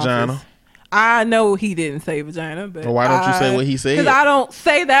didn't say in vagina. Office. I know he didn't say vagina, but Well, why don't you say what he said? Because I don't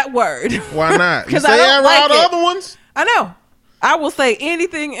say that word. Why not? You Because say I don't all like the it. other ones. I know. I will say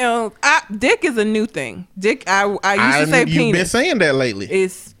anything else. Dick is a new thing. Dick. I used to say penis. You've been saying that lately.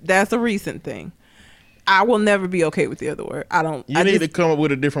 That's a recent thing. I will never be okay with the other word. I don't. You need to come up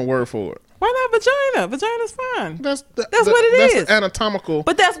with a different word for it. Why not vagina? Vagina's fine. That's what it is. That's anatomical.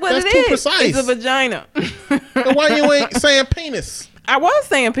 But that's what it is. That's too precise. It's a vagina. Then why you ain't saying penis? I was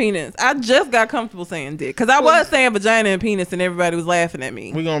saying penis. I just got comfortable saying dick because I was saying vagina and penis, and everybody was laughing at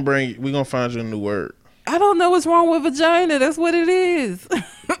me. We're gonna find you a new word. I don't know what's wrong with vagina. That's what it is.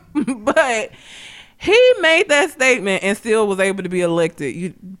 But He made that statement and still was able to be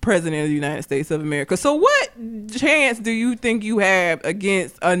elected president of the United States of America. So what chance do you think you have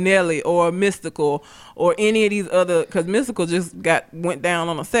against a Nelly or a Mystical or any of these other? Because Mystical just went down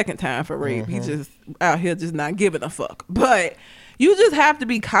on a second time for rape. He's just out here just not giving a fuck. But you just have to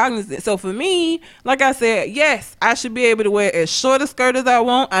be cognizant. So for me, like I said, yes, I should be able to wear as short a skirt as I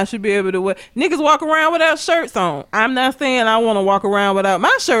want. I should be able to wear. Niggas walk around without shirts on. I'm not saying I want to walk around without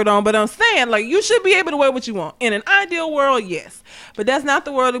my shirt on, but I'm saying like you should be able to wear what you want. In an ideal world, yes. But that's not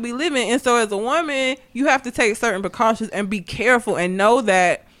the world that we live in. And so as a woman, you have to take certain precautions and be careful and know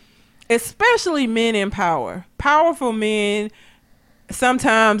that, especially men in power, powerful men,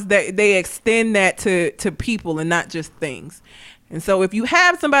 sometimes they extend that to people and not just things. And so if you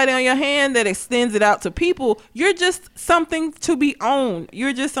have somebody on your hand that extends it out to people, you're just something to be owned.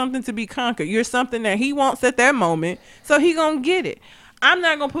 You're just something to be conquered. You're something that he wants at that moment, so he gonna get it. I'm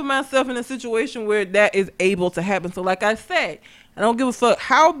not gonna put myself in a situation where that is able to happen. So like I said, I don't give a fuck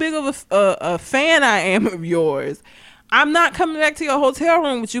how big of a fan I am of yours. I'm not coming back to your hotel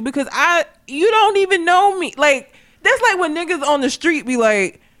room with you because you don't even know me. Like, that's like when niggas on the street be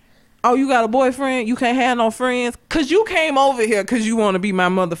like, oh, you got a boyfriend? You can't have no friends? Because you came over here because you want to be my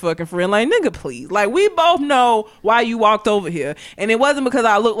motherfucking friend. Like, nigga, please. Like, we both know why you walked over here. And it wasn't because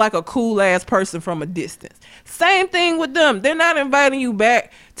I look like a cool-ass person from a distance. Same thing with them. They're not inviting you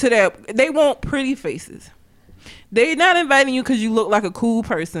back to that. They want pretty faces. They're not inviting you because you look like a cool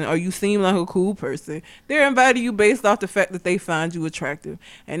person or you seem like a cool person. They're inviting you based off the fact that they find you attractive.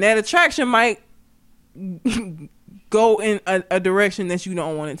 And that attraction might go in a direction that you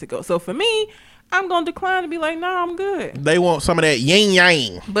don't want it to go. So for me, I'm gonna decline to be like, nah, I'm good. They want some of that yin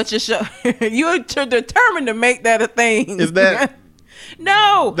yang. But you're determined to make that a thing. Is that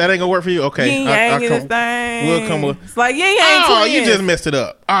no? That ain't gonna work for you. Okay, yin yang is a thing. We'll come with. It's like yin yang. Oh, you just messed it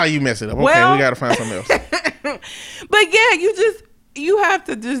up. Oh, you messed it up. Okay, well, we gotta find something else. But yeah, you have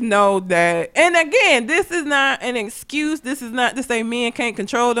to just know that. And again, this is not an excuse. This is not to say men can't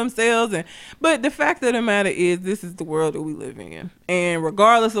control themselves. But the fact of the matter is, this is the world that we live in. And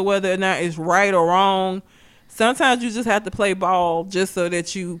regardless of whether or not it's right or wrong, sometimes you just have to play ball just so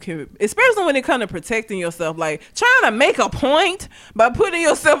that you can, especially when it comes to protecting yourself, like trying to make a point by putting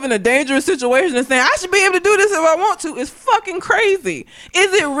yourself in a dangerous situation and saying, I should be able to do this if I want to, is fucking crazy.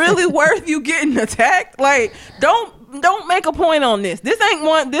 Is it really worth you getting attacked? Like, don't make a point on this. This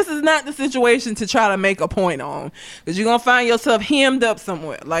is not the situation to try to make a point on, because you're gonna find yourself hemmed up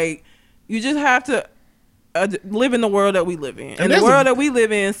somewhere. Like, you just have to live in the world that we live in. And the world that we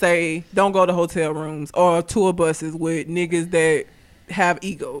live in say, don't go to hotel rooms or tour buses with niggas that have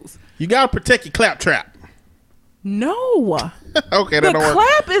egos. You gotta protect your claptrap. No. Okay, that the don't work.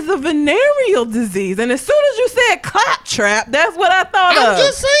 clap is a venereal disease, and as soon as you said claptrap, that's what I thought of. I'm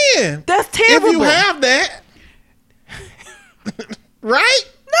just saying. That's terrible. If you have that, right?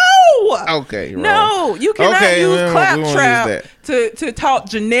 No. Okay. Wrong. No, you cannot use claptrap use to talk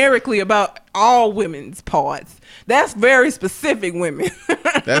generically about all women's parts. That's very specific women.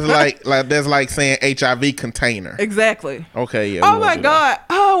 That's like saying HIV container. Exactly. Okay. Yeah. Oh my God.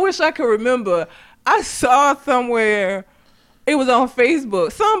 Oh, I wish I could remember. I saw somewhere. It was on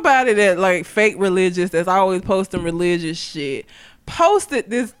Facebook. Somebody that like fake religious, that's always posting religious shit, posted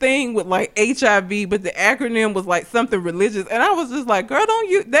this thing with like HIV, but the acronym was like something religious, and I was just like, girl, don't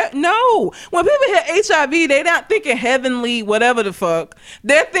use that. No, when people hear HIV, they're not thinking heavenly whatever the fuck.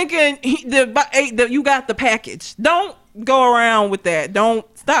 They're thinking you got the package. Don't go around with that. Don't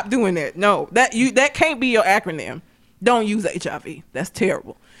stop doing that. No, that can't be your acronym. Don't use HIV. That's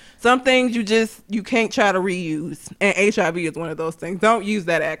terrible. Some things you can't try to reuse, and HIV is one of those things. Don't use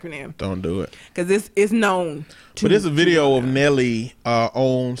that acronym. Don't do it, because it's known. But there's a video of Nelly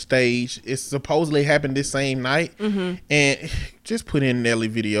on stage. It supposedly happened this same night, and just put in Nelly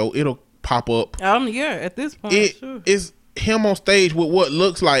video, it'll pop up. Yeah, at this point, sure. It's him on stage with what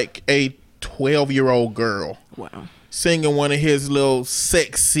looks like a 12-year-old girl. Wow. Singing one of his little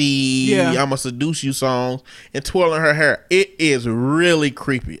sexy I'ma seduce you songs and twirling her hair. It is really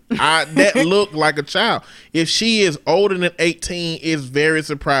creepy. That looked like a child. If she is older than 18, it's very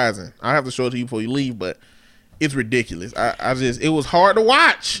surprising. I have to show it to you before you leave, but it's ridiculous. It was hard to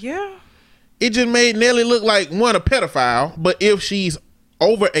watch. Yeah. It just made Nelly look like a pedophile, but if she's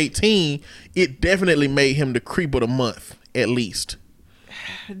over 18, it definitely made him the creep of the month, at least.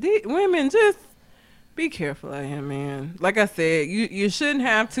 Women, just be careful out here, man. Like I said, you shouldn't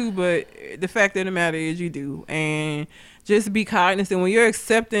have to, but the fact of the matter is you do. And just be cognizant when you're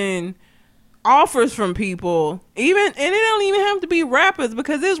accepting offers from people, and it don't even have to be rappers,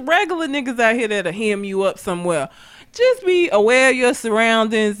 because there's regular niggas out here that'll hem you up somewhere. just be aware of your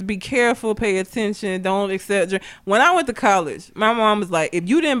surroundings. Be careful. Pay attention. Don't accept drink. When I went to college, my mom was like, if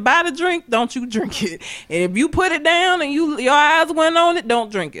you didn't buy the drink, don't you drink it. And if you put it down and your eyes went on it,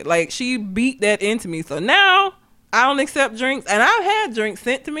 don't drink it. Like, she beat that into me. So now I don't accept drinks. And I've had drinks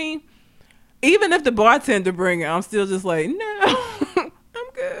sent to me. Even if the bartender bring it, I'm still just like, no, I'm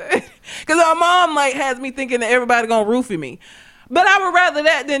good. Because my mom like has me thinking that everybody gonna roofie me. But I would rather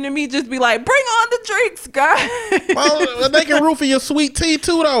that than to me just be like, bring on the drinks, guys. Well, they can roofie your sweet tea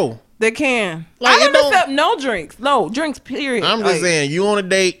too, though. They can. Like, I don't accept no drinks. No drinks, period. I'm just saying, you on a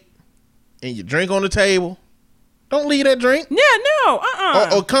date and you drink on the table, don't leave that drink. Yeah, no,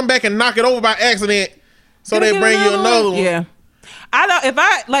 Or come back and knock it over by accident so they bring you another one. Yeah. I don't. If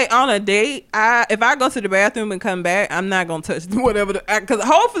I like on a date, if I go to the bathroom and come back, I'm not gonna touch whatever. Because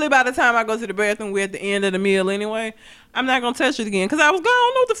hopefully by the time I go to the bathroom, we're at the end of the meal anyway. I'm not gonna touch it again because I was gone. I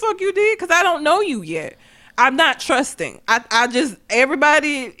don't know what the fuck you did because I don't know you yet. I'm not trusting. I just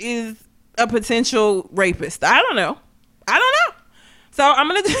everybody is a potential rapist. I don't know. So I'm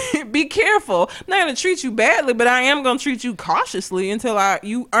gonna be careful. I'm not gonna treat you badly, but I am gonna treat you cautiously until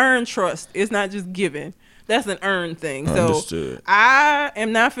you earn trust. It's not just given. That's an earned thing. Understood. So I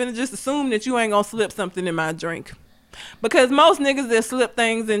am not finna just assume that you ain't gonna slip something in my drink. Because most niggas that slip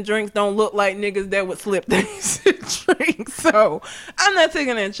things in drinks don't look like niggas that would slip things in drinks. So I'm not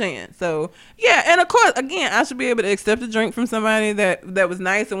taking that chance. So yeah, and of course, again, I should be able to accept a drink from somebody that was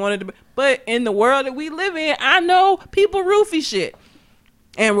nice and wanted to. But in the world that we live in, I know people roofie shit.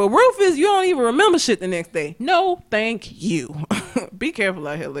 And with roofies, you don't even remember shit the next day. No, thank you. Be careful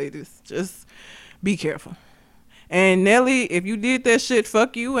out here, ladies. Just be careful. And Nelly, if you did that shit,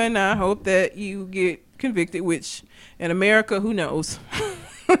 fuck you. And I hope that you get convicted, which in America, who knows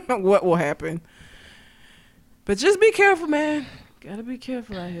what will happen. But just be careful, man. Gotta be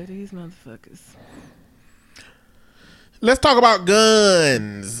careful out here, these motherfuckers. Let's talk about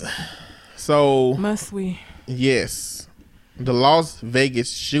guns. So, must we? Yes. The Las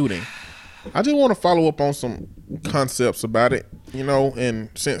Vegas shooting. I just want to follow up on some concepts about it, and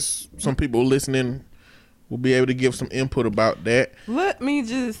since some people listening will be able to give some input about that.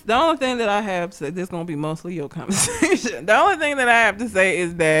 The only thing that I have to say, this is going to be mostly your conversation. The only thing that I have to say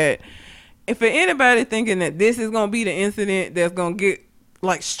is that if for anybody thinking that this is going to be the incident that's going to get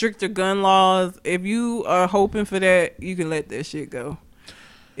like stricter gun laws, if you are hoping for that, you can let that shit go.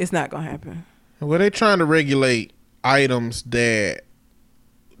 It's not going to happen. Well, they're trying to regulate items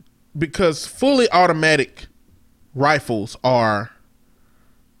because fully automatic rifles are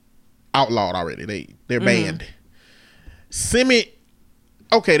outlawed already. They're banned.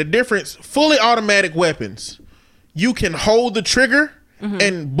 The difference, fully automatic weapons, you can hold the trigger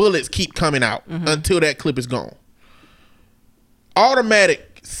and bullets keep coming out until that clip is gone.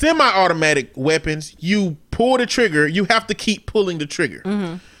 Semi-automatic weapons, you pull the trigger, you have to keep pulling the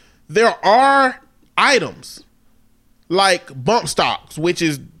trigger. There are items like bump stocks, which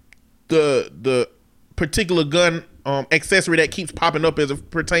is the particular gun accessory that keeps popping up as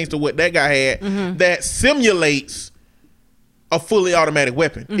it pertains to what that guy had, that simulates a fully automatic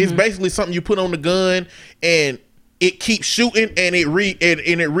weapon. It's basically something you put on the gun and it keeps shooting and it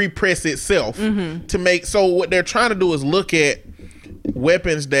repress itself to make. So what they're trying to do is look at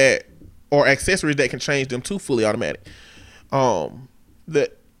weapons or accessories that can change them to fully automatic.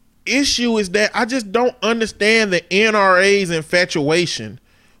 The issue is that I just don't understand the NRA's infatuation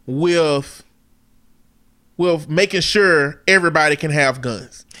with making sure everybody can have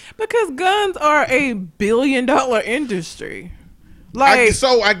guns. Because guns are a $1 billion industry.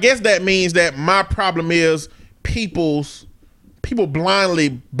 I guess that means that my problem is people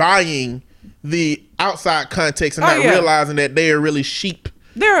blindly buying the outside context and not realizing that they are really sheep.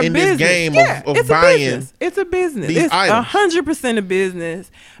 They're in this game of buying. It's a business. It's 100% a business.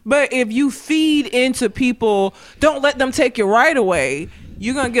 But if you feed into people, don't let them take your right away,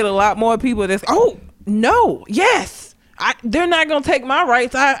 you're gonna get a lot more people that's they're not gonna take my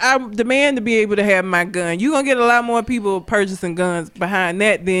rights. I demand to be able to have my gun. You're gonna get a lot more people purchasing guns behind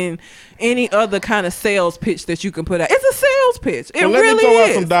that than any other kind of sales pitch that you can put out. It's a sales pitch. Let me throw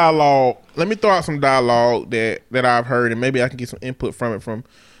out some dialogue. Let me throw out some dialogue that I've heard, and maybe I can get some input from it from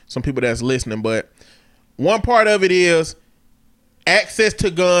some people that's listening. But one part of it is access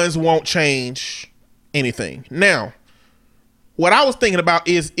to guns won't change anything. Now, what I was thinking about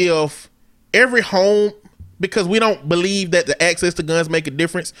is if every home, because we don't believe that the access to guns make a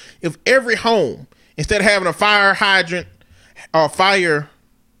difference, if every home, instead of having a fire hydrant or fire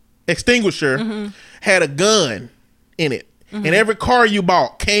extinguisher, had a gun in it, and every car you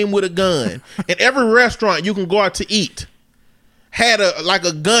bought came with a gun, and every restaurant you can go out to eat had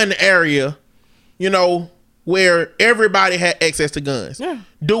a gun area, where everybody had access to guns,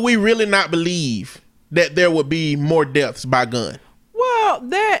 do we really not believe that there would be more deaths by gun? Well,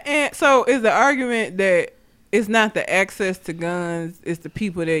 so is the argument that it's not the access to guns, it's the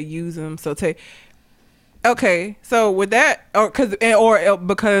people that use them. So so with that, or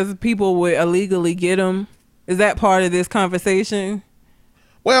because people would illegally get them, is that part of this conversation?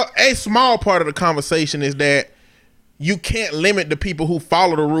 Well, a small part of the conversation is that you can't limit the people who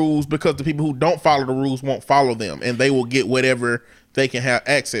follow the rules, because the people who don't follow the rules won't follow them, and they will get whatever they can have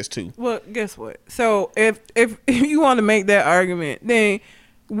access to. Well, guess what? So if you want to make that argument, then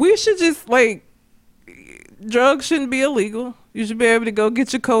we should just drugs shouldn't be illegal. You should be able to go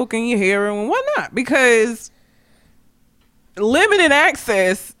get your coke and your heroin. Why not? Because limited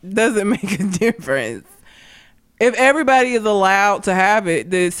access doesn't make a difference. If everybody is allowed to have it,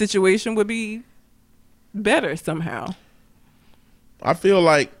 the situation would be better somehow. I feel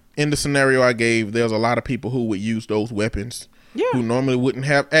like in the scenario I gave, there's a lot of people who would use those weapons who normally wouldn't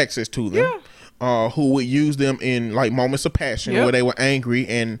have access to them, who would use them in moments of passion where they were angry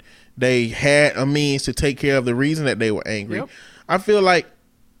and they had a means to take care of the reason that they were angry. I feel like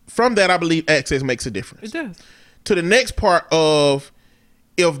from that, I believe access makes a difference. It does. To the next part of,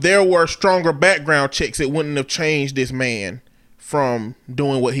 if there were stronger background checks, it wouldn't have changed this man from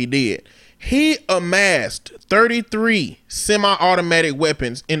doing what he did. He amassed 33 semi-automatic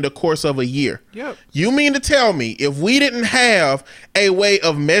weapons in the course of a year. Yep. You mean to tell me if we didn't have a way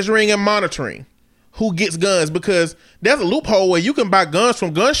of measuring and monitoring who gets guns, because there's a loophole where you can buy guns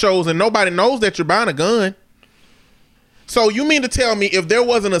from gun shows and nobody knows that you're buying a gun. So you mean to tell me if there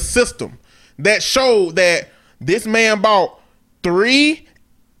wasn't a system that showed that this man bought 3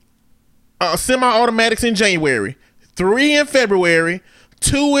 semi-automatics in January, 3 in February,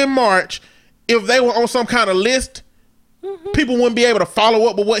 2 in March, if they were on some kind of list, people wouldn't be able to follow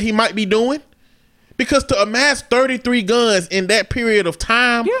up with what he might be doing? Because to amass 33 guns in that period of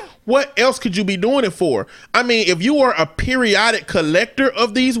time, what else could you be doing it for? I mean, if you were a periodic collector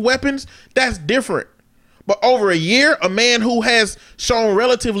of these weapons, that's different. But over a year, a man who has shown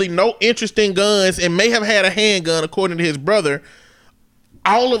relatively no interest in guns and may have had a handgun, according to his brother,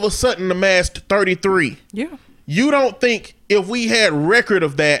 all of a sudden amassed 33. Yeah. You don't think if we had record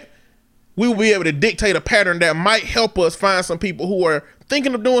of that, we would be able to dictate a pattern that might help us find some people who are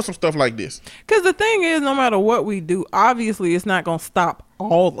thinking of doing some stuff like this? Because the thing is, no matter what we do, obviously it's not going to stop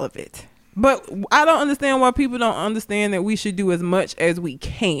all of it. But I don't understand why people don't understand that we should do as much as we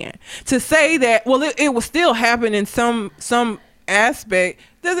can. To say that, well, it will still happen in some aspect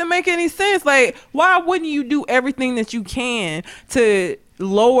doesn't make any sense. Why wouldn't you do everything that you can to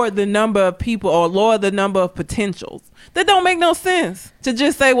lower the number of people or lower the number of potentials? That don't make no sense. To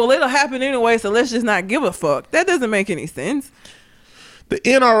just say, well, it'll happen anyway, so let's just not give a fuck. That doesn't make any sense. The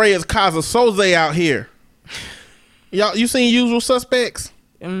NRA is Casa Soze out here. Y'all, you seen Usual Suspects?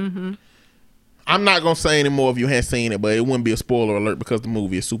 Mm-hmm. I'm not gonna say anymore if you hadn't seen it, but it wouldn't be a spoiler alert because the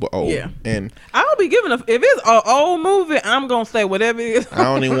movie is super old. Yeah, and I'll be giving if it's an old movie, I'm gonna say whatever it is. I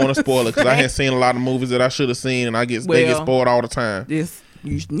don't even want to spoil it because I had seen a lot of movies that I should have seen, and they get spoiled all the time. You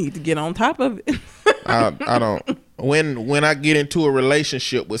need to get on top of it. I don't. When I get into a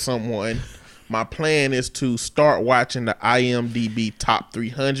relationship with someone, my plan is to start watching the IMDb top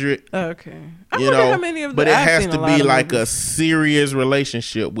 300. Okay, I wonder how many of them. But it has to be like a serious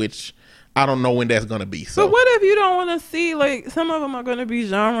relationship, which I don't know when that's gonna be. So. But what if you don't want to see, some of them are gonna be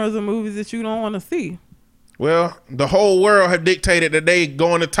genres of movies that you don't want to see? Well, the whole world have dictated that they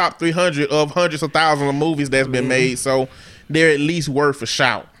go in the top 300 of hundreds of thousands of movies that's been made, so they're at least worth a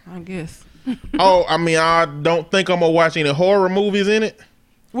shout. I guess. Oh, I mean, I don't think I'm gonna watch any horror movies in it.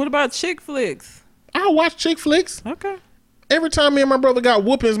 What about chick flicks? I'll watch chick flicks. Okay. Every time me and my brother got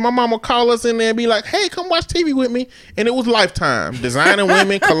whoopings, my mama would call us in there and be like, hey, come watch TV with me. And it was Lifetime. Designing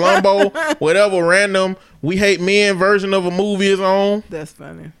Women, Columbo, whatever random We Hate Men version of a movie is on. That's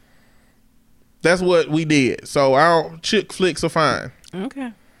funny. That's what we did. So chick flicks are fine.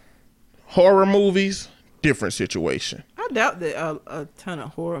 Okay. Horror movies, different situation. I doubt that a ton of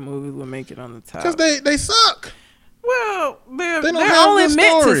horror movies will make it on the top. Because they suck. Well, they're have only good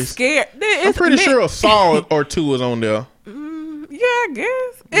meant stories. to scare. I'm pretty sure a Saw or 2 is on there. Yeah, I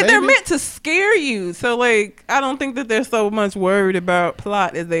guess. And they're meant to scare you. So, I don't think that they're so much worried about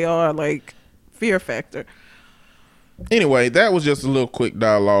plot as they are, fear factor. Anyway, that was just a little quick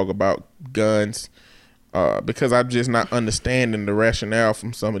dialogue about guns. Because I'm just not understanding the rationale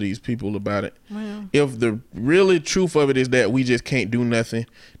from some of these people about it. Well, if the really truth of it is that we just can't do nothing,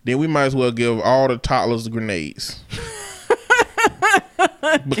 then we might as well give all the toddlers grenades.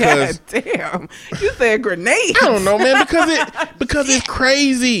 Because God damn, you said grenade. I don't know, man, because it's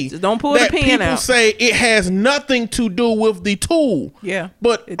crazy. Just don't pull the that pin people out. say it has nothing to do with the tool. Yeah,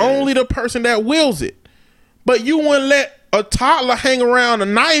 but it does. only the person that wields it. But you wouldn't let a toddler hang around a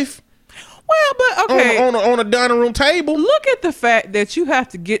knife. Well, but okay, on a dining room table. Look at the fact that you have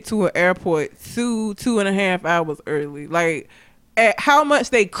to get to an airport 2.5 hours early. Like, at how much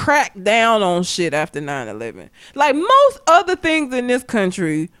they crack down on shit after 9/11. Like most other things in this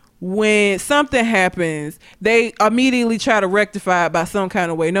country, when something happens, they immediately try to rectify it by some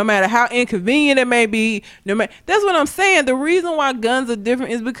kind of way, no matter how inconvenient it may be. That's what I'm saying. The reason why guns are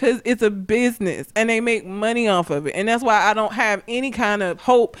different is because it's a business and they make money off of it. And that's why I don't have any kind of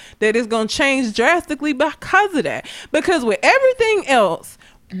hope that it's going to change drastically because of that. Because with everything else,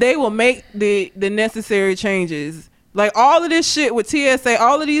 they will make the necessary changes. Like all of this shit with TSA,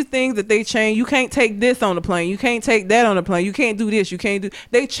 all of these things that they change, you can't take this on the plane, you can't take that on the plane, you can't do this, you can't do.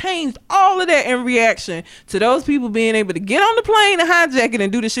 They changed all of that in reaction to those people being able to get on the plane and hijack it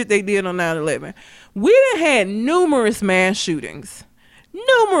and do the shit they did on 9/11. We done had numerous mass shootings.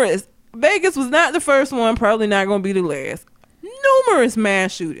 Numerous. Vegas was not the first one, probably not going to be the last. Numerous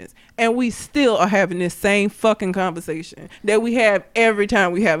mass shootings. And we still are having this same fucking conversation that we have every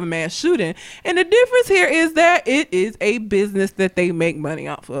time we have a mass shooting. And the difference here is that it is a business that they make money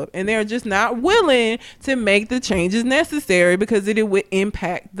off of. And they're just not willing to make the changes necessary because it would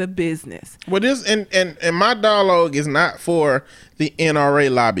impact the business. Well, this and my dialogue is not for the NRA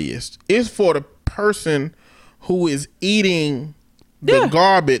lobbyist. It's for the person who is eating the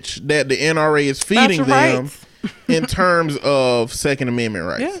garbage that the NRA is feeding them in terms of Second Amendment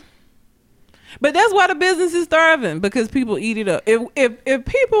rights. Yeah. But that's why the business is thriving, because people eat it up. If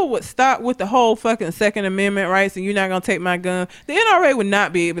people would stop with the whole fucking Second Amendment rights and you're not going to take my gun, the NRA would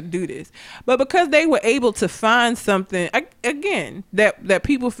not be able to do this. But because they were able to find something, again, that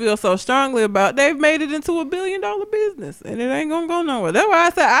people feel so strongly about, they've made it into $1 billion business. And it ain't going to go nowhere. That's why I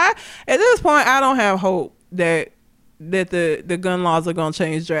said, at this point, I don't have hope that the gun laws are going to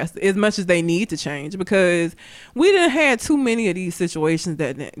change drastically as much as they need to change, because we done had too many of these situations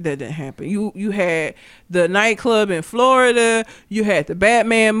that didn't happen. You had the nightclub in Florida, you had the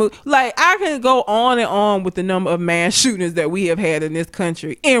Batman movie. Like, I can go on and on with the number of mass shootings that we have had in this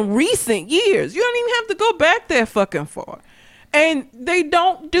country in recent years. You don't even have to go back that fucking far. And they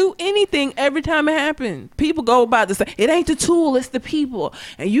don't do anything every time it happens. People go about to say, it ain't the tool, it's the people.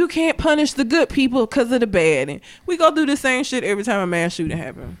 And you can't punish the good people because of the bad. And we go do the same shit every time a mass shooting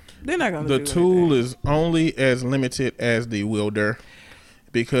happens. They're not going to do The tool anything. is only as limited as the wielder.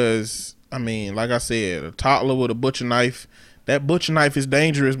 Because, I mean, like I said, a toddler with a butcher knife, that butcher knife is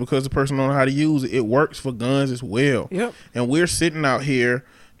dangerous because the person don't know how to use it. It works for guns as well. Yep. And we're sitting out here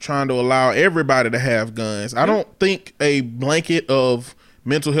trying to allow everybody to have guns. I don't think a blanket of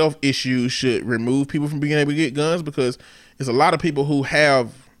mental health issues should remove people from being able to get guns, because there's a lot of people who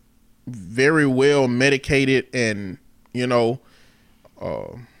have very well medicated and, what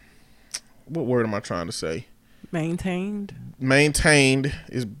word am I trying to say? Maintained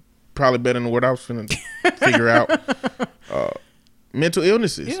is probably better than what I was going to figure out. Mental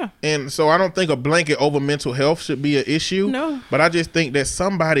illnesses. Yeah. And so I don't think a blanket over mental health should be an issue. No. But I just think that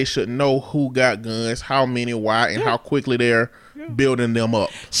somebody should know who got guns, how many, why, and how quickly they're building them up.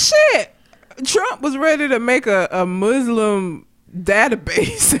 Shit. Trump was ready to make a Muslim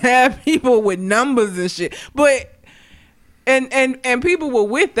database, have people with numbers and shit. But and people were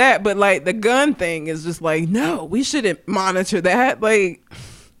with that, but like the gun thing is just like, no, we shouldn't monitor that. Like,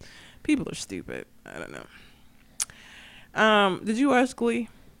 people are stupid. I don't know. Did you watch Glee?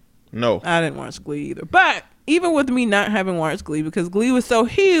 No. I didn't watch Glee either. But even with me not having watched Glee, because Glee was so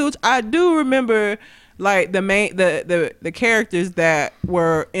huge, I do remember like the characters that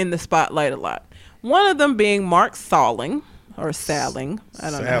were in the spotlight a lot. One of them being Mark Salling or Salling.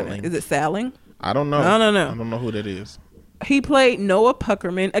 I don't know. Is it Salling? I don't know. I don't know. I don't know who that is. He played Noah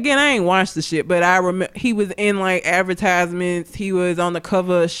Puckerman. Again, I ain't watched the shit, but I remember he was in like advertisements. He was on the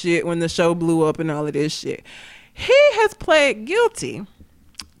cover of shit when the show blew up and all of this shit. He has pled guilty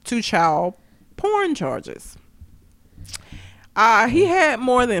to child porn charges. He had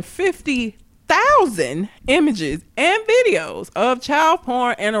more than 50,000 images and videos of child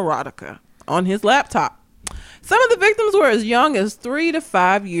porn and erotica on his laptop. Some of the victims were as young as 3 to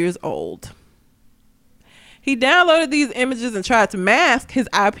 5 years old. He downloaded these images and tried to mask his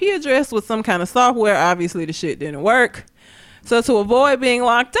IP address with some kind of software. Obviously, the shit didn't work. So to avoid being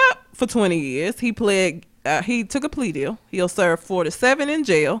locked up for 20 years, he took a plea deal. He'll serve 4 to 7 in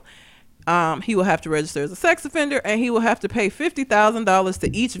jail. He will have to register as a sex offender, and he will have to pay $50,000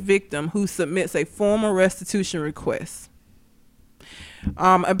 to each victim who submits a formal restitution request.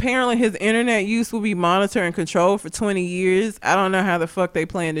 Apparently his internet use will be monitored and controlled for 20 years. I don't know how the fuck they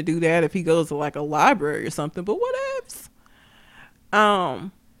plan to do that if he goes to like a library or something, but what ifs?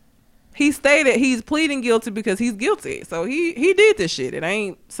 He stated he's pleading guilty because he's guilty. So he did this shit. It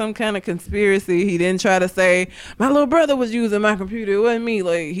ain't some kind of conspiracy. He didn't try to say my little brother was using my computer. It wasn't me.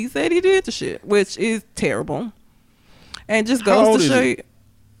 Like, he said he did the shit, which is terrible. And just How goes old to is show he? you.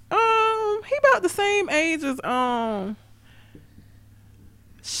 He about the same age as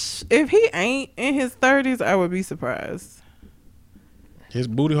if he ain't in his 30s, I would be surprised. His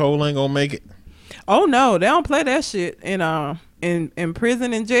booty hole ain't gonna make it. Oh no, they don't play that shit in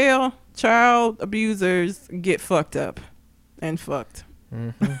prison and jail. Child abusers get fucked up and fucked.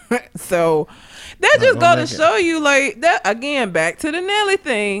 Mm-hmm. So that Not just gonna go to make it. show you, like, that again, back to the Nelly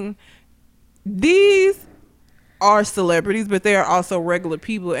thing. These are celebrities, but they are also regular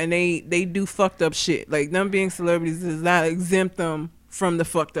people, and they do fucked up shit. Like, them being celebrities does not exempt them from the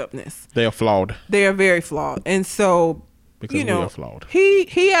fucked upness. They are flawed. They are very flawed. And so, Because you we know, are flawed.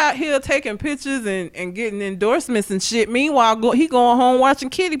 he out here taking pictures and getting endorsements and shit. Meanwhile, he going home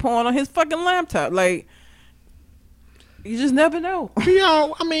watching kitty porn on his fucking laptop. Like, you just never know.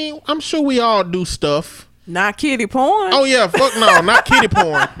 I'm sure we all do stuff. Not kitty porn. Oh yeah, fuck no, not kitty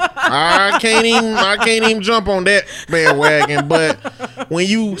porn. I can't even jump on that bandwagon. But when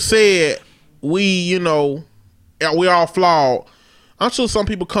you said we all flawed, I'm sure some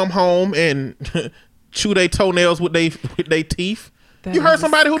people come home and chew their toenails with their teeth. That You heard is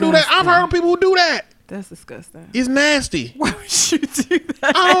somebody who do that? I've heard of people who do that. That's disgusting. It's nasty. Why would you do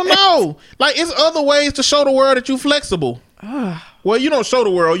that? I don't know. Like, it's other ways to show the world that you flexible. Well, you don't show the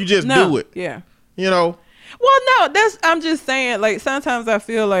world, you just do it. Yeah. You know. Well, no, I'm just saying, like, sometimes I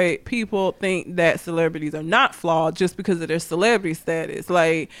feel like people think that celebrities are not flawed just because of their celebrity status.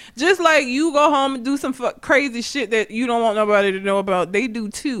 Like, just like you go home and do some crazy shit that you don't want nobody to know about, they do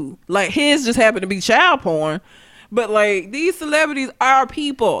too. Like, his just happened to be child porn. But, like, these celebrities are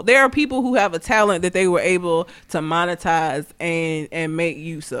people. There are people who have a talent that they were able to monetize and make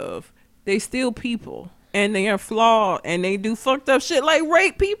use of. They still people. And they are flawed, and they do fucked up shit like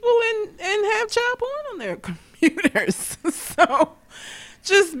rape people and have child porn on their computers. So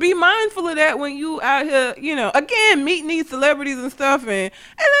just be mindful of that when you out here, again, meeting these celebrities and stuff. And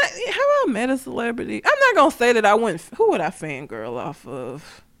have I met a celebrity? I'm not gonna say that I wouldn't. Who would I fangirl off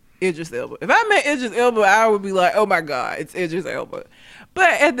of? Idris Elba. If I met Idris Elba, I would be like, oh my God, it's Idris Elba. But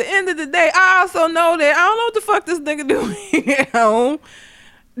at the end of the day, I also know that I don't know what the fuck this nigga doing at home.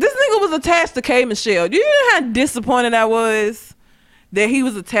 This nigga was attached to K. Michelle. Do you know how disappointed I was that he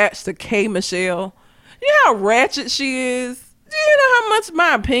was attached to K. Michelle? You know how ratchet she is? Do you know how much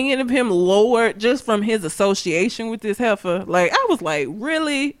my opinion of him lowered just from his association with this heifer? Like, I was like,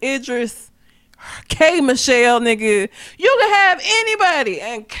 really, Idris? K. Michelle, nigga, you can have anybody,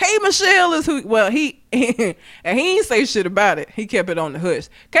 and K. Michelle is who. Well, he and he ain't say shit about it. He kept it on the hush.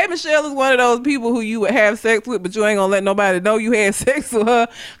 K. Michelle is one of those people who you would have sex with, but you ain't gonna let nobody know you had sex with her,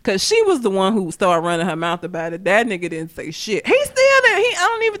 cause she was the one who started running her mouth about it. That nigga didn't say shit. He still didn't. I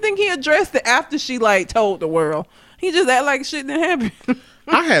don't even think he addressed it after she like told the world. He just act like shit didn't happen.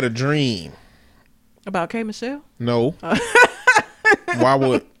 I had a dream. About K. Michelle? No.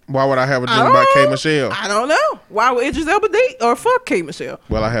 Why would I have a dream about K. Michelle? I don't know. Why would Idris Elba date or fuck K. Michelle?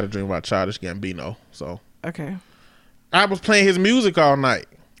 Well, I had a dream about Childish Gambino. So Okay. I was playing his music all night.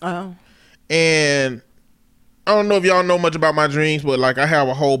 Oh. And I don't know if y'all know much about my dreams, but like I have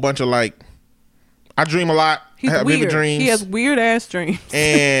a whole bunch of I dream a lot. He's I have weird. vivid dreams. He has weird ass dreams.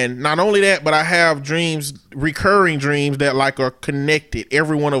 And not only that, but I have recurring dreams that are connected.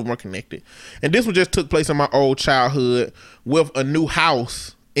 Every one of them are connected. And this one just took place in my old childhood with a new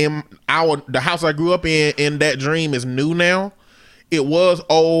house. The house I grew up in that dream is new now. It was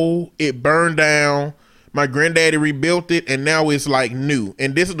old. It burned down. My granddaddy rebuilt it, and now it's new.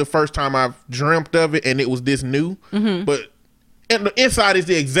 And this is the first time I've dreamt of it, and it was this new. Mm-hmm. But the inside is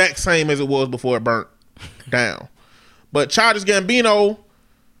the exact same as it was before it burnt down. But Childish Gambino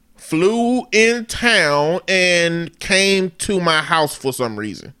flew in town and came to my house for some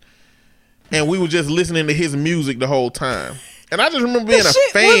reason. And we were just listening to his music the whole time. And I just remember being a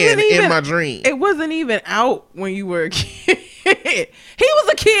fan in my dream. It wasn't even out when you were a kid. He was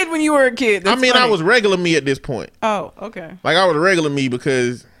a kid when you were a kid. That's funny. I was regular me at this point. Oh, okay. I was regular me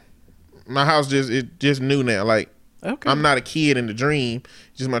because my house just new now. Okay. I'm not a kid in the dream,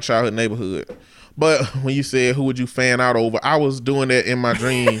 just my childhood neighborhood. But when you said who would you fan out over, I was doing that in my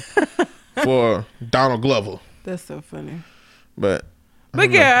dream for Donald Glover. That's so funny. But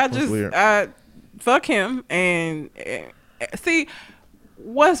yeah, I fuck him and see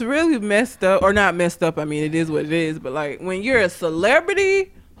what's really messed up, or not messed up, I mean, it is what it is, but like when you're a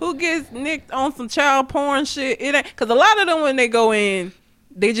celebrity who gets nicked on some child porn shit, it ain't, because a lot of them, when they go in,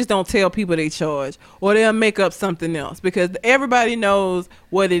 they just don't tell people they charge, or they'll make up something else, because everybody knows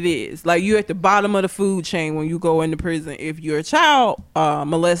what it is. Like, you're at the bottom of the food chain when you go into prison if you're a child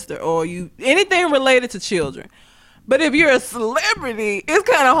molester, or you anything related to children. But if you're a celebrity, it's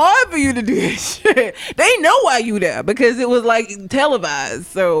kind of hard for you to do that shit. They know why you there, because it was like televised.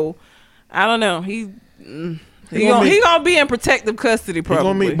 So I don't know. He gonna be in protective custody probably. He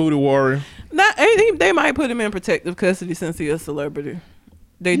gonna meet Booty Warrior. They might put him in protective custody since he's a celebrity.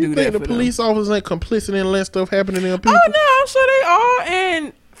 They You do think that. the For police officers ain't complicit in letting stuff happen to them people? Oh no, I'm sure they are.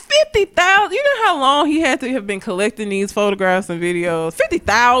 And 50,000. You know how long he had to have been collecting these photographs and videos?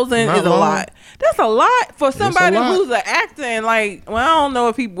 50,000 is a lot. That's a lot for somebody who's an actor. And like, well, I don't know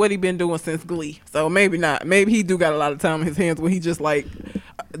if what he been doing since Glee. So maybe not. Maybe he do got a lot of time on his hands where he just like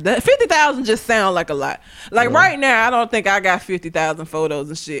that. 50,000 just sound like a lot. Like right now, I don't think I got 50,000 photos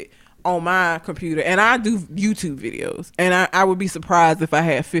and shit on my computer, and I do YouTube videos, and I would be surprised if I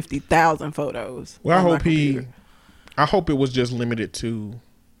had 50,000 photos. Well, I hope it was just limited to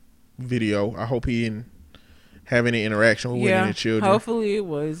video. I hope he didn't have any interaction with any children. Hopefully it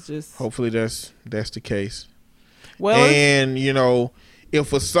was just. Hopefully that's the case. Well, and you know, if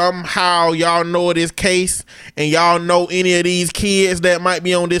for somehow y'all know this case and y'all know any of these kids that might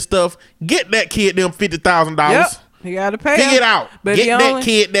be on this stuff, get that kid them $50,000. Yep. You gotta pay. Figure it out. But get that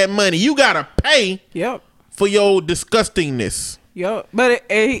kid that money. You gotta pay. Yep. For your disgustingness. Yep. But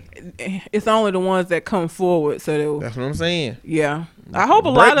it's only the ones that come forward. So that's what I'm saying. Yeah. I hope a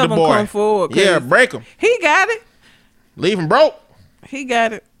lot of them come forward. Yeah, break them. He got it. Leave him broke. He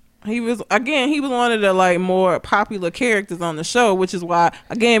got it. He was one of the like more popular characters on the show, which is why,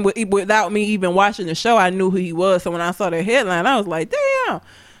 again, without me even watching the show, I knew who he was. So when I saw the headline, I was like, damn,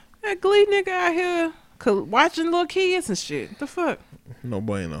 that Glee nigga out here watching little kids and shit. The fuck? No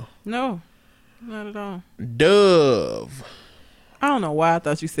bueno. No, not at all. Dove. I don't know why I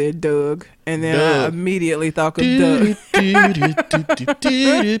thought you said Doug, and then I immediately thought of Doug.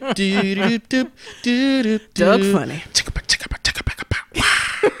 Doug funny.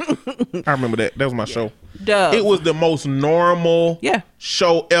 I remember that. That was my show. Doug. It was the most normal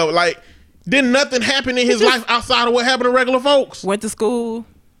show ever. Like, didn't nothing happen in his life outside of what happened to regular folks. Went to school.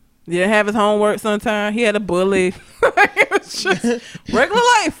 Didn't have his homework sometime. He had a bully. It was just regular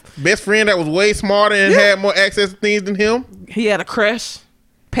life. Best friend that was way smarter and had more access to things than him. He had a crush.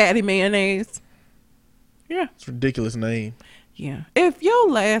 Patty Mayonnaise. Yeah. It's a ridiculous name. Yeah. If your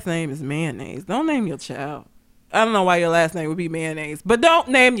last name is Mayonnaise, don't name your child. I don't know why your last name would be Mayonnaise, but don't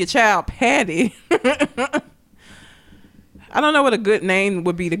name your child Patty. I don't know what a good name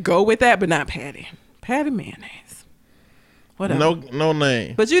would be to go with that, but not Patty. Patty Mayonnaise. Whatever. No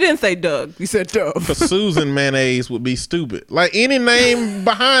name. But you didn't say Doug. You said Dove. Because Susan Mayonnaise would be stupid. Like, any name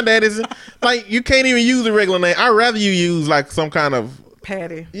behind that is like, you can't even use a regular name. I'd rather you use like some kind of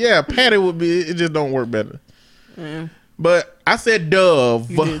Patty. Yeah, Patty would be. It just don't work better. But I said Dove.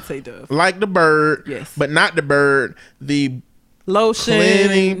 You did say Dove. Like the bird. Yes. But not the bird. The lotion,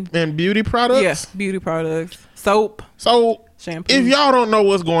 cleaning and beauty products. Yes, beauty products, soap. So shampoo. If y'all don't know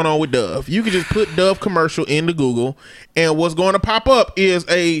what's going on with Dove, you can just put Dove commercial into Google, and what's going to pop up is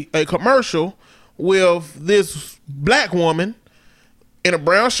a commercial with this black woman in a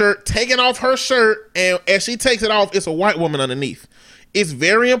brown shirt taking off her shirt, and as she takes it off, it's a white woman underneath. It's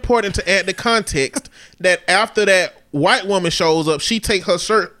very important to add the context that after that white woman shows up, she takes her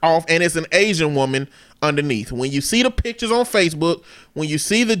shirt off, and it's an Asian woman underneath. When you see the pictures on Facebook, when you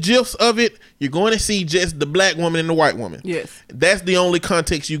see the gifs of it, you're going to see just the black woman and the white woman. Yes. That's the only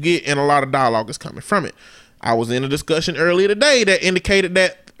context you get, and a lot of dialogue is coming from it. I was in a discussion earlier today that indicated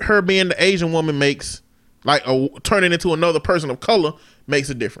that her being the Asian woman makes, like, turning into another person of color makes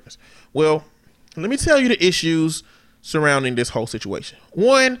a difference. Well, let me tell you the issues surrounding this whole situation.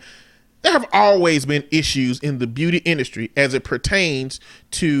 One, there have always been issues in the beauty industry as it pertains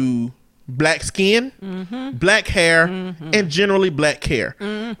to black skin, black hair, and generally black hair.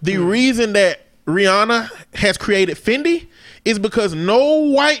 The reason that Rihanna has created Fendi is because no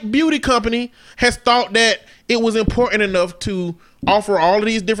white beauty company has thought that it was important enough to offer all of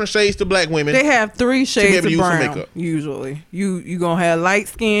these different shades to black women. They have 3 shades of brown makeup. usually. You gonna have light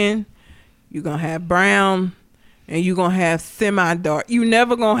skin, you gonna have brown, and you gonna have semi-dark. You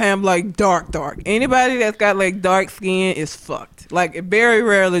never gonna have like dark. Anybody that's got like dark skin is fucked. Like, very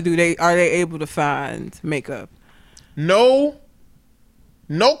rarely are they able to find makeup. No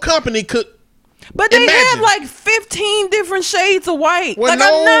company could. But they have like 15 different shades of white. Well, like,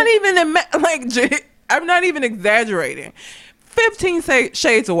 I'm not even exaggerating. 15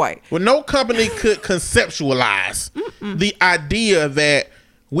 shades of white. Well, no company could conceptualize the idea that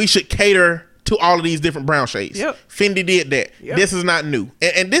we should cater to all of these different brown shades. Yep. Fendi did that. Yep. This is not new.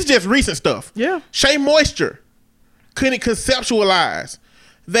 And this is just recent stuff. Yeah. Shea Moisture couldn't conceptualize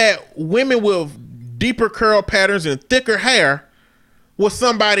that women with deeper curl patterns and thicker hair was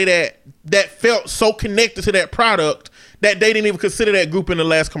somebody that felt so connected to that product that they didn't even consider that group in the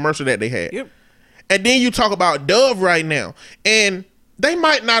last commercial that they had. Yep. And then you talk about Dove right now, and they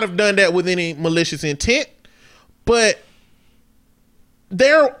might not have done that with any malicious intent, but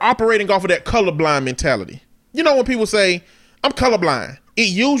they're operating off of that colorblind mentality. You know, when people say, I'm colorblind, it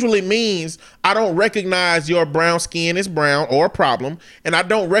usually means I don't recognize your brown skin as brown or a problem, and I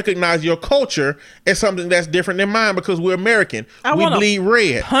don't recognize your culture as something that's different than mine because we're American. We bleed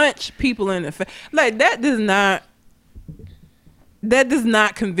red. Punch people in the face. Like, that does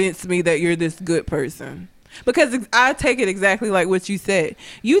not convince me that you're this good person. Because I take it exactly like what you said.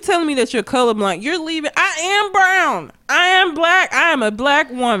 You telling me that you're colorblind, you're leaving. I am brown. I am black. I am a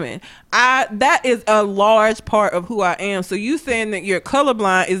black woman. That is a large part of who I am. So you saying that you're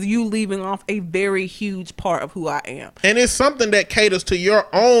colorblind is you leaving off a very huge part of who I am. And it's something that caters to your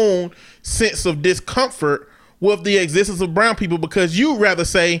own sense of discomfort with the existence of brown people, because you rather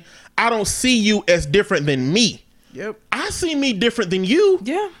say, I don't see you as different than me. Yep. I see me different than you.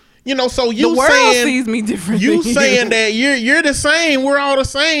 Yeah. You know, so you the world saying sees me different. you than saying you. that you're the same, we're all the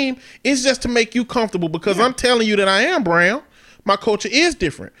same. It's just to make you comfortable, because I'm telling you that I am brown. My culture is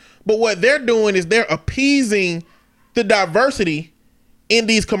different. But what they're doing is they're appeasing the diversity in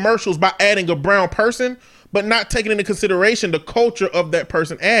these commercials by adding a brown person, but not taking into consideration the culture of that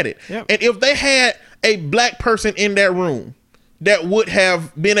person added. Yep. And if they had a black person in that room that would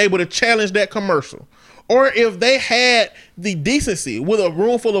have been able to challenge that commercial, or if they had the decency with a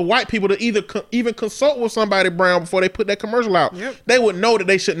room full of white people to even consult with somebody brown before they put that commercial out, they would know that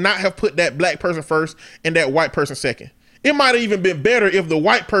they should not have put that black person first and that white person second. It might have even been better if the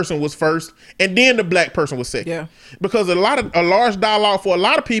white person was first and then the black person was second. Yeah. Because a large dialogue for a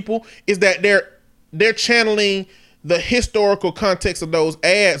lot of people is that they're channeling the historical context of those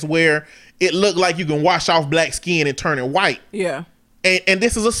ads where it looked like you can wash off black skin and turn it white. Yeah. And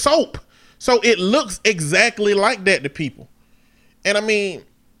this is a soap. So it looks exactly like that to people. And I mean,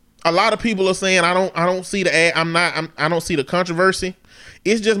 a lot of people are saying, I don't see the ad. I don't see the controversy.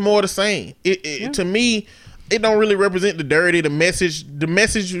 It's just more the same. To me, it don't really represent the dirty, the message,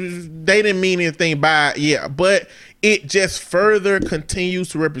 they didn't mean anything by it. Yeah. But it just further continues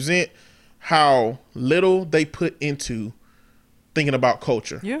to represent how little they put into thinking about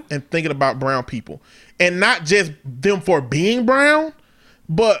culture and thinking about brown people, and not just them for being brown,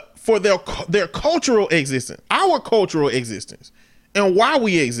 but for their cultural existence, our cultural existence, and why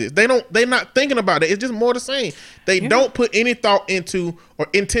we exist. They're not thinking about it. It's just more the same. They don't put any thought into or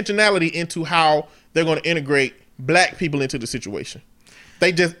intentionality into how they're going to integrate black people into the situation.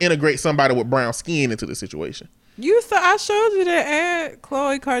 They just integrate somebody with brown skin into the situation. I showed you that ad,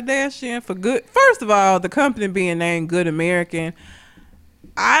 Khloe Kardashian for good. First of all, the company being named Good American.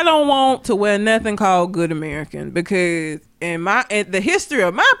 I don't want to wear nothing called Good American, because in the history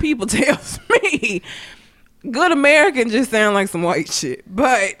of my people tells me Good American just sound like some white shit.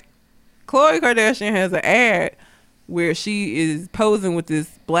 But Khloe Kardashian has an ad where she is posing with this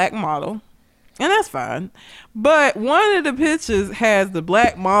black model, and that's fine. But one of the pictures has the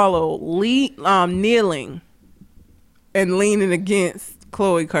black model kneeling and leaning against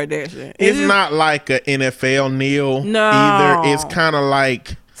Khloe Kardashian. It's not like an NFL kneel No. either. It's kind of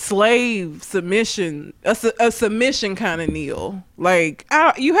like slave submission, a submission kind of kneel. Like,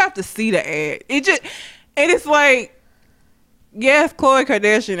 you have to see the ad. And it's like, yes, Khloe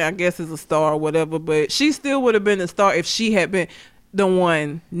Kardashian, I guess, is a star or whatever, but she still would have been a star if she had been the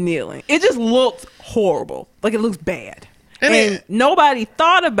one kneeling. It just looked horrible. Like, it looks bad. And nobody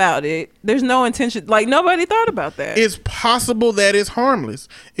thought about it. There's no intention. Like, nobody thought about that. It's possible that it's harmless.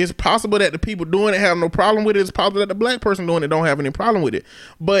 It's possible that the people doing it have no problem with it. It's possible that the black person doing it don't have any problem with it.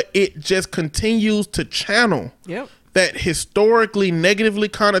 But it just continues to channel that historically negatively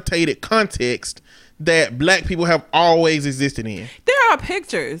connotated context that black people have always existed in. There are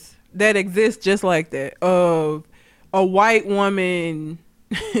pictures that exist just like that of a white woman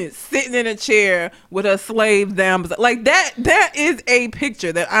sitting in a chair with her slave down, like that is a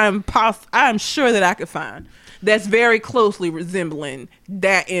picture that I'm sure that I could find that's very closely resembling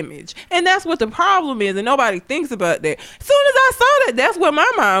that image. And that's what the problem is, and nobody thinks about that. As soon as I saw that, that's what my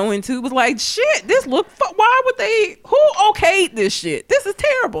mind went to, was like, shit, why would who okayed this shit? This is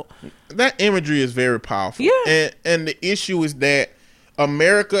terrible. That imagery is very powerful. Yeah. And the issue is that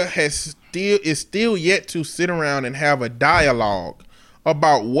America is still yet to sit around and have a dialogue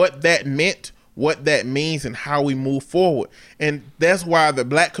about what that meant, what that means, and how we move forward. And that's why the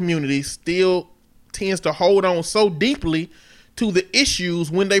black community still tends to hold on so deeply to the issues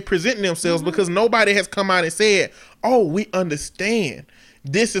when they present themselves, because nobody has come out and said, oh, we understand.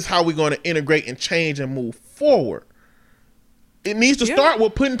 This is how we're going to integrate and change and move forward. It needs to start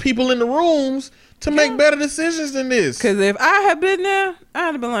with putting people in the rooms to make better decisions than this. Because if I had been there,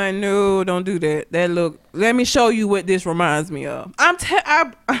 I'd have been like, no, don't do that. Let me show you what this reminds me of.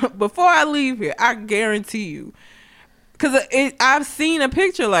 Before I leave here, I guarantee you, because I've seen a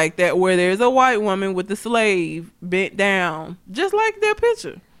picture like that where there's a white woman with the slave bent down, just like that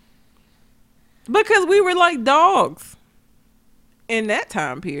picture. Because we were like dogs in that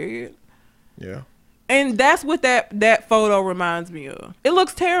time period. Yeah. And that's what that photo reminds me of. It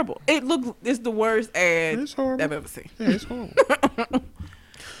looks terrible. It's the worst ad I've ever seen. Yeah, it's horrible.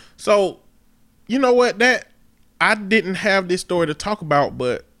 So, you know what? I didn't have this story to talk about,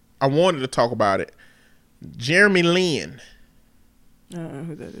 but I wanted to talk about it. Jeremy Lin. I don't know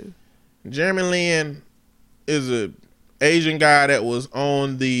who that is. Jeremy Lin is a Asian guy that was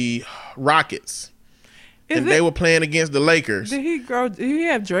on the Rockets. They were playing against the Lakers. Did he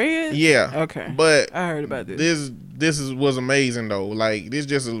have dreads? Yeah. Okay. But I heard about this. Was amazing though. Like, this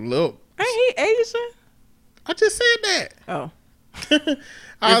just a little. Ain't he Asian? I just said that. Oh.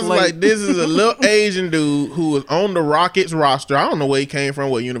 I was like, this is a little Asian dude who was on the Rockets roster. I don't know where he came from,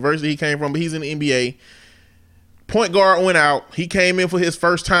 what university he came from, but he's in the NBA. Point guard went out. He came in for his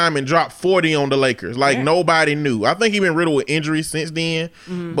first time and dropped 40 on the Lakers. Like, nobody knew. I think he's been riddled with injuries since then.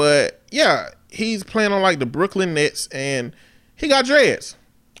 Mm-hmm. But yeah, he's playing on like the Brooklyn Nets, and he got dreads.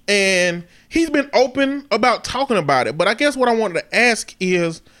 And he's been open about talking about it. But I guess what I wanted to ask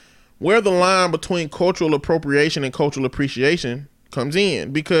is where the line between cultural appropriation and cultural appreciation comes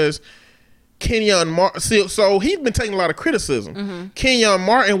in. Because Kenyon Martin, so he's been taking a lot of criticism. Mm-hmm. Kenyon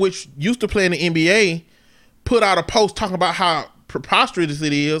Martin, which used to play in the NBA, put out a post talking about how preposterous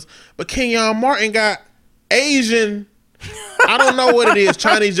it is. But Kenyon Martin got Asian, I don't know what it is,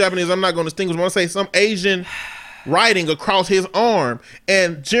 Chinese, Japanese, I'm not going to distinguish. I want to say some Asian writing across his arm.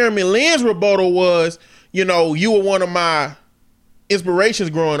 And Jeremy Lin's rebuttal was, you were one of my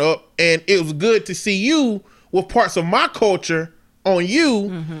inspirations growing up, and it was good to see you with parts of my culture on you,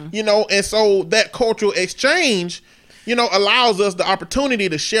 and so that cultural exchange, allows us the opportunity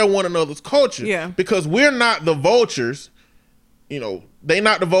to share one another's culture. Yeah. Because we're not the vultures, they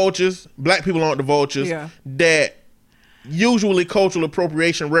not the vultures, black people aren't the vultures that usually cultural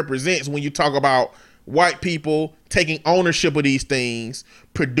appropriation represents when you talk about white people taking ownership of these things,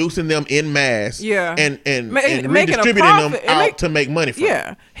 producing them in mass, and redistributing them out to make money from.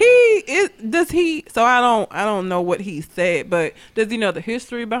 Yeah. So I don't know what he said, but does he know the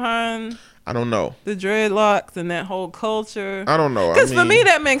history behind I don't know the dreadlocks and that whole culture? I don't know. Because for me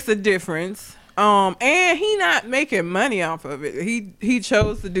that makes a difference. And he not making money off of it. He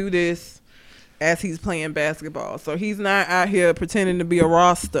chose to do this as he's playing basketball. So he's not out here pretending to be a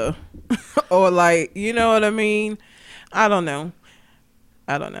roster or like, you know what I mean? I don't know.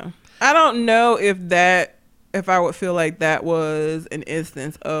 I don't know if I would feel like that was an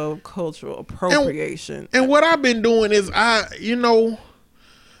instance of cultural appropriation. And what I've been doing is I've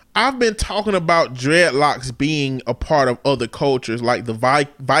been talking about dreadlocks being a part of other cultures like the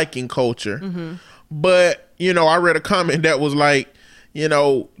Viking culture. Mm-hmm. But, I read a comment that was like,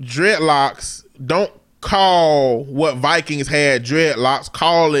 dreadlocks, don't call what Vikings had dreadlocks,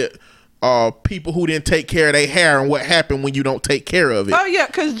 call it people who didn't take care of their hair and what happened when you don't take care of it. Oh yeah,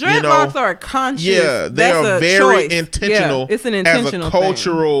 because dreadlocks are conscious. Yeah, they are very intentional. Yeah, it's an intentional as a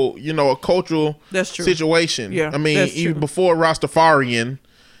cultural, a cultural that's true. Situation. Yeah, I mean, even before Rastafarian,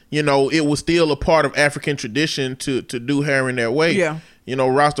 it was still a part of African tradition to do hair in that way. Yeah.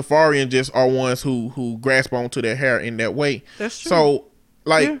 Rastafarian just are ones who grasp onto their hair in that way. That's true. So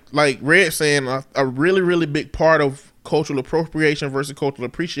like Red saying, a really, really big part of cultural appropriation versus cultural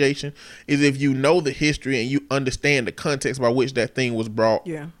appreciation is if you know the history and you understand the context by which that thing was brought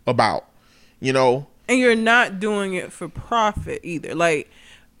about, And you're not doing it for profit either. Like,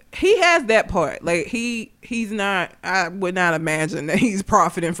 he has that part. Like, he's not, I would not imagine that he's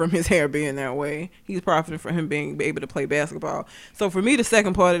profiting from his hair being that way. He's profiting from him being able to play basketball. So for me, the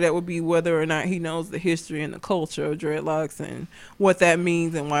second part of that would be whether or not he knows the history and the culture of dreadlocks and what that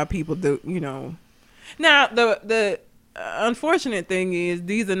means and why people do, Now, the unfortunate thing is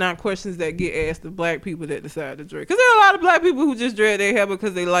these are not questions that get asked of black people that decide to dread. Because there are a lot of black people who just dread their hair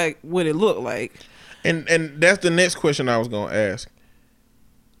because they like what it looked like. And that's the next question I was going to ask.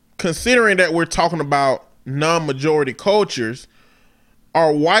 Considering that we're talking about non-majority cultures,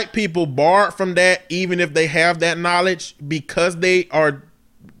 are white people barred from that even if they have that knowledge because they are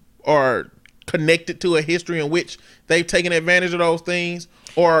connected to a history in which they've taken advantage of those things,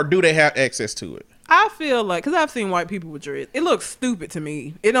 or do they have access to it? I feel like, because I've seen white people with dreads. It looks stupid to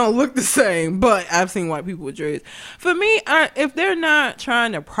me. It don't look the same, but I've seen white people with dreads. For me, if they're not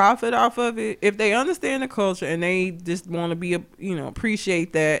trying to profit off of it, if they understand the culture and they just want to be,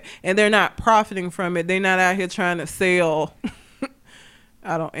 appreciate that, and they're not profiting from it, they're not out here trying to sell,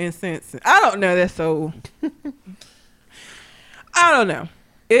 incense. I don't know. That's so, I don't know.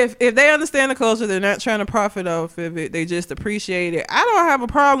 If they understand the culture, they're not trying to profit off of it. They just appreciate it. I don't have a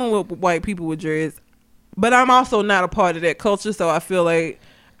problem with white people with dreads, but I'm also not a part of that culture, so I feel like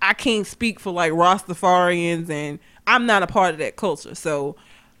I can't speak for like Rastafarians, and I'm not a part of that culture. So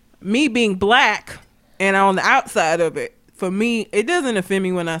me being black and on the outside of it, for me, it doesn't offend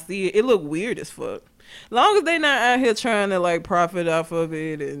me when I see it. It look weird as fuck. Long as they not out here trying to like profit off of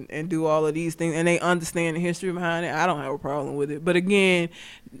it and do all of these things, and they understand the history behind it, I don't have a problem with it. But again,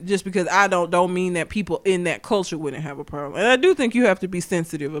 just because I don't mean that people in that culture wouldn't have a problem. And I do think you have to be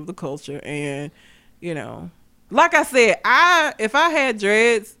sensitive of the culture. And like I said, if I had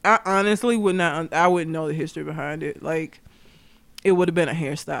dreads, I honestly would not. I wouldn't know the history behind it. Like, it would have been a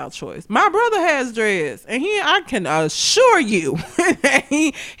hairstyle choice. My brother has dreads, and I can assure you,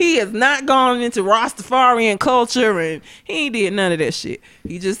 he has not gone into Rastafarian culture, and he ain't did none of that shit.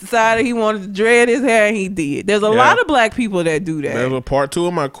 He just decided he wanted to dread his hair, and he did. There's a lot of black people that do that. There's a part two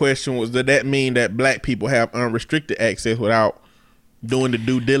of my question was, does that mean that black people have unrestricted access without doing the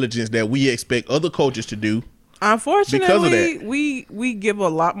due diligence that we expect other cultures to do? Unfortunately, we give a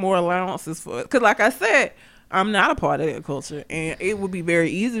lot more allowances for it. Because like I said, I'm not a part of that culture, and it would be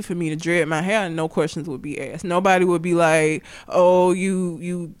very easy for me to dread my hair and no questions would be asked. Nobody would be like, oh,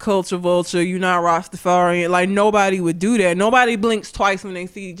 you culture vulture, you not Rastafarian. Like, nobody would do that. Nobody blinks twice when they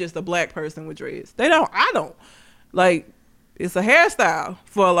see just a black person with dreads. They don't. I don't. Like, it's a hairstyle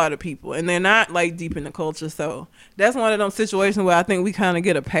for a lot of people, and they're not like deep in the culture. So that's one of those situations where I think we kind of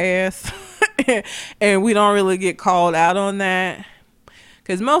get a pass and we don't really get called out on that.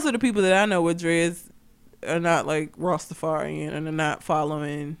 Because most of the people that I know with dreads are not like Rastafarian and are not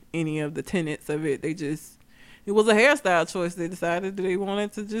following any of the tenets of it. It was a hairstyle choice. They decided that they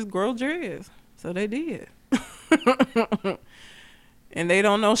wanted to just grow dreads. So they did. And they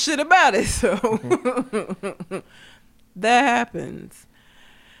don't know shit about it. So that happens.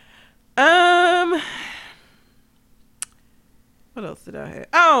 What else did I have?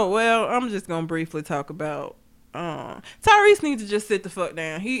 Oh, well, I'm just going to briefly talk about Tyrese needs to just sit the fuck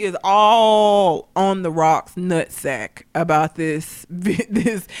down. He is all on The Rock's nutsack about this.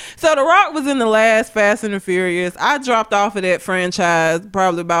 So The Rock was in the last Fast and the Furious. I dropped off of that franchise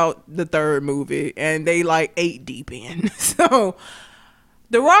probably about the third movie, and they like 8 deep in. So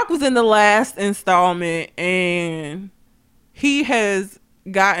The Rock was in the last installment, and he has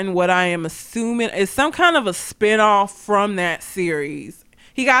gotten what I am assuming is some kind of a spinoff from that series.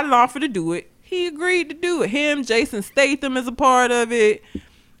 He got an offer to do it. He agreed to do it. Him, Jason Statham is a part of it,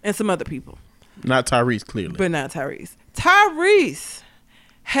 and some other people. Not Tyrese, clearly. But not Tyrese. Tyrese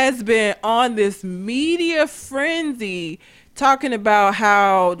has been on this media frenzy talking about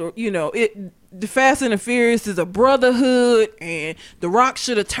how, the Fast and the Furious is a brotherhood, and The Rock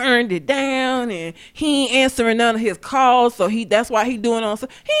should have turned it down, and he ain't answering none of his calls, so that's why he doing on. He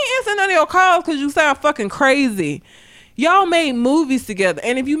ain't answering none of your calls because you sound fucking crazy. Y'all made movies together,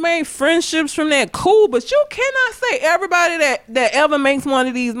 and if you made friendships from that, cool, but you cannot say everybody that ever makes one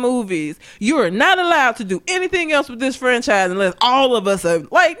of these movies, you are not allowed to do anything else with this franchise unless all of us are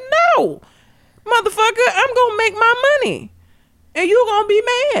like, no, motherfucker, I'm gonna make my money, and you gonna be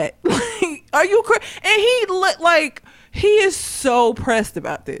mad. Like, are you crazy? And he look like he is so pressed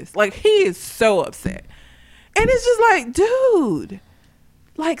about this. Like, he is so upset, and it's just like, dude,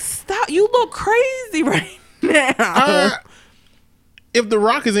 like, stop. You look crazy right now. If The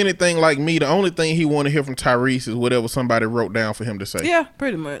Rock is anything like me, the only thing he want to hear from Tyrese is whatever somebody wrote down for him to say. Yeah,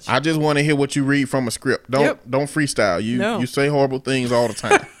 pretty much. I just want to hear what you read from a script. Don't freestyle. You say horrible things all the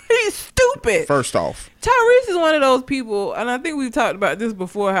time. He's stupid. First off, Tyrese is one of those people, and I think we've talked about this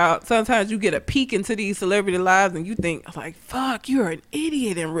before, how sometimes you get a peek into these celebrity lives and you think like, fuck, you're an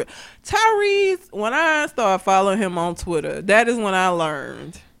idiot in real. Tyrese, when I started following him on Twitter, that is when I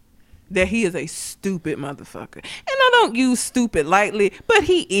learned that he is a stupid motherfucker. And I don't use stupid lightly, but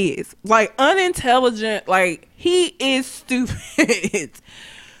he is. Like, unintelligent. Like, he is stupid.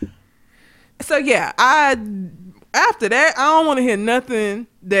 So, yeah, after that, I don't want to hear nothing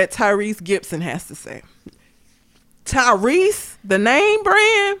that Tyrese Gibson has to say. Tyrese, the name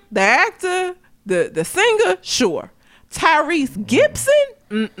brand, the actor, the singer, sure. Tyrese Gibson?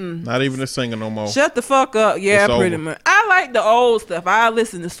 Not even a singer no more. Shut the fuck up. Yeah, It's pretty over. much. I like the old stuff. I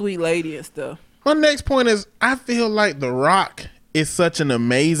listen to Sweet Lady and stuff. My next point is I feel like The Rock is such an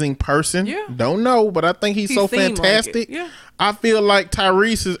amazing person. Yeah. Don't know, but I think he's He so seemed like fantastic. it. Yeah. I feel like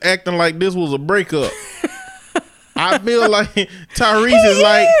Tyrese is acting like this was a breakup. I feel like Tyrese is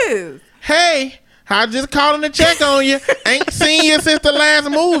like, Yes. hey, I just calling to check on you. Ain't seen you since the last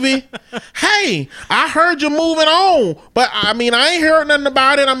movie. Hey, I heard you moving on, but I mean, I ain't heard nothing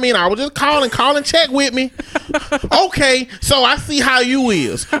about it. I mean, I was just calling check with me. Okay, so I see how you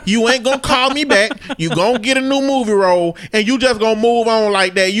is. You ain't gonna call me back. You gonna get a new movie role, and you just gonna move on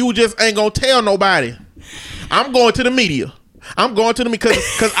like that. You just ain't gonna tell nobody. I'm going to the media. I'm going to them because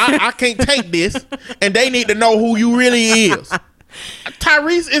I can't take this, and they need to know who you really is.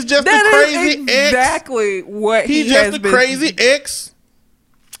 Tyrese is just That the crazy is ex. exactly what He's he just has the been. crazy ex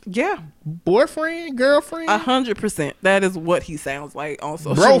Yeah, boyfriend, girlfriend, 100%. That is what he sounds like on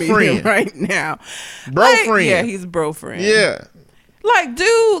social Bro media friend. right now. bro Like, friend. yeah, he's bro friend. Yeah. Like,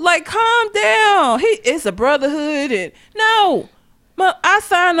 dude, like, calm down. It's a brotherhood, and no, I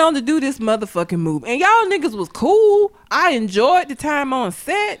signed on to do this motherfucking move, and y'all niggas was cool. I enjoyed the time on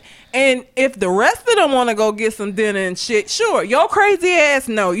set, and if the rest of them want to go get some dinner and shit, sure, your crazy ass,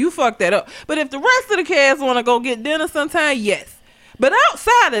 no, you fucked that up. But if the rest of the cast want to go get dinner sometime, yes. But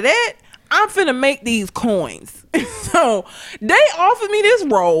outside of that, I'm finna make these coins. So they offered me this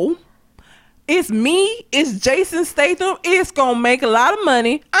role. It's me. It's Jason Statham. It's gonna make a lot of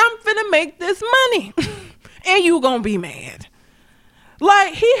money. I'm finna make this money. And you gonna be mad.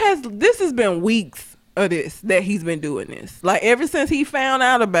 Like, this has been weeks of this, that he's been doing this. Like, ever since he found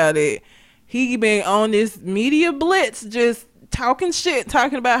out about it, he been on this media blitz, just talking shit,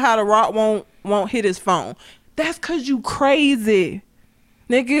 talking about how The Rock won't hit his phone. That's cause you crazy.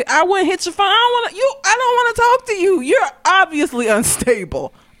 Nigga, I wouldn't hit your phone. I don't want to talk to you. You're obviously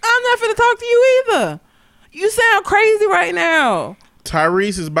unstable. I'm not finna talk to you either. You sound crazy right now.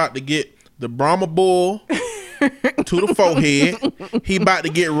 Tyrese is about to get the Brahma Bull to the forehead. He about to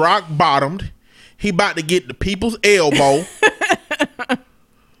get rock bottomed. He about to get the people's elbow.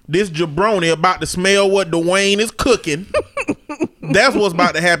 This jabroni about to smell what Dwayne is cooking. That's what's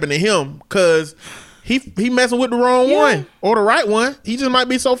about to happen to him, because he messing with the wrong one or the right one. He just might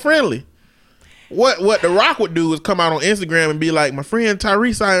be so friendly. What The Rock would do is come out on Instagram and be like, my friend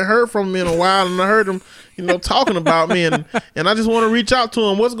Tyrese, I ain't heard from him in a while, and I heard him, talking about me, and I just want to reach out to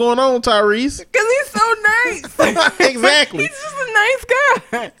him. What's going on, Tyrese? Because he's so nice. Exactly. He's just a nice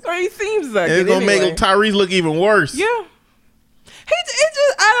guy. Or he seems like And it it's gonna anyway. make Tyrese look even worse. Yeah.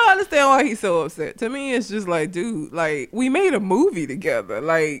 I don't understand why he's so upset. To me, it's just like, dude, like, we made a movie together.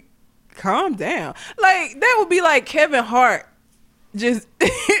 Like, calm down. Like, that would be like Kevin Hart just doing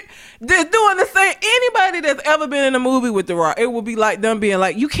the same. Anybody that's ever been in a movie with The Rock, it would be like them being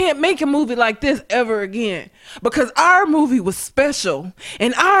like, you can't make a movie like this ever again, because our movie was special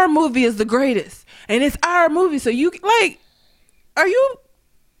and our movie is the greatest and it's our movie. So you, like, are you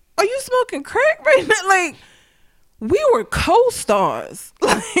smoking crack right now? Like, we were co-stars.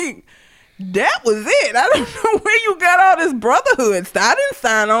 Like, that was it. I don't know where you got all this brotherhood stuff. I didn't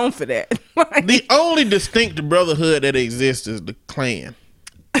sign on for that. Like, The only distinct brotherhood that exists is the Klan.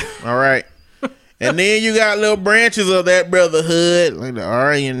 All right. And then you got little branches of that brotherhood, like the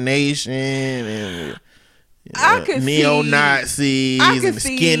Aryan Nation and I could neo-Nazis I and could the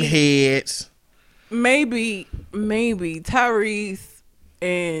see- skinheads. maybe Tyrese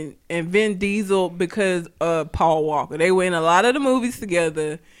and Vin Diesel, because of Paul Walker. They were in a lot of the movies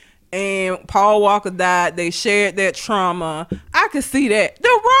together, and Paul Walker died. They shared that trauma. I could see that. The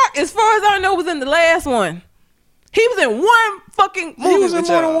Rock, as far as I know, was in the last one. He was in one fucking movie. was in with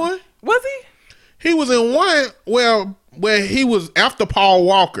more than y'all. one? Was he? He was in one where he was after Paul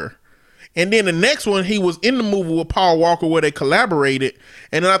Walker. And then the next one, he was in the movie with Paul Walker where they collaborated.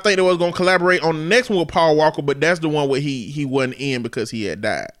 And then I think they was going to collaborate on the next one with Paul Walker, but that's the one where he wasn't in because he had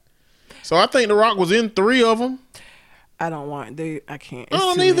died. So I think The Rock was in 3 of them. I don't want. I can't. I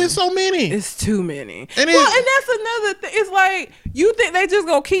don't need there's so many. It's too many. And And that's another thing. It's like, you think they just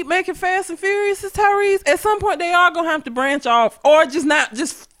gonna keep making Fast and Furious as Tyrese? At some point, they are gonna have to branch off, or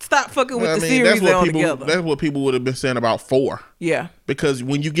just stop fucking with the series altogether. That's what people would have been saying about 4. Yeah. Because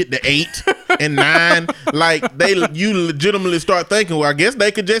when you get to 8 and 9, like you legitimately start thinking, well, I guess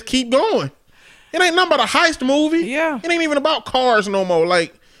they could just keep going. It ain't nothing but a heist movie. Yeah. It ain't even about cars no more.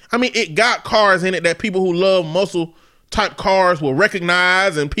 Like, I mean, it got cars in it that people who love muscle type cars will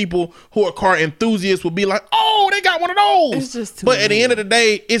recognize, and people who are car enthusiasts will be like, oh, they got one of those. It's just too but at the many. end of the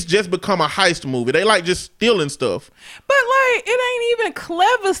day, it's just become a heist movie. They like just stealing stuff. But like, it ain't even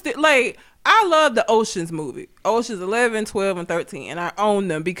clever. Like, I love the Oceans movie. Oceans 11, 12, and 13. And I own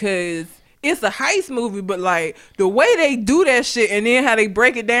them because it's a heist movie, but like the way they do that shit and then how they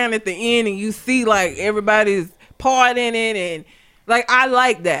break it down at the end and you see like everybody's part in it and like I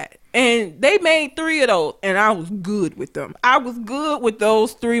like that. And they made 3 of those and I was good with them. I was good with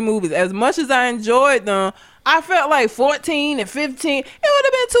those 3 movies. As much as I enjoyed them, I felt like 14 and 15, it would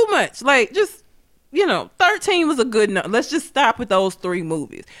have been too much. Like just 13 was a good number. Let's just stop with those 3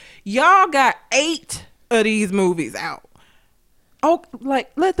 movies. Y'all got 8 of these movies out. Oh,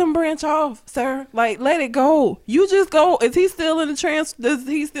 like let them branch off, sir. Like let it go. You just go. Is he still in the does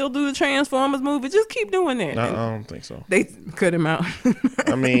he still do the Transformers movie? Just keep doing that. No, I don't think so. They cut him out.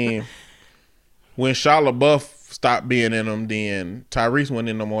 I mean, when Shia LaBeouf stopped being in them, then Tyrese went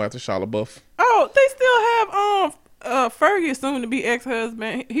in no more after Shia LaBeouf. Oh, they still have Fergie, soon to be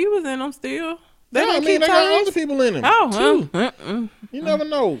ex-husband. He was in them still. They got other people in them. Oh, too. You never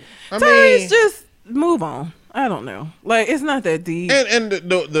know. I Tyrese, mean, just move on. I don't know. Like it's not that deep. And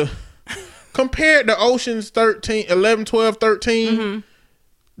the compared to Ocean's 13, 11, 12, 13,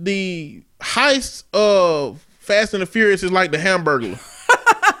 the heist of Fast and the Furious is like the Hamburglar.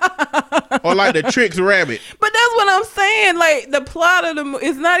 Or like the Trix Rabbit. But that's what I'm saying. Like the plot of the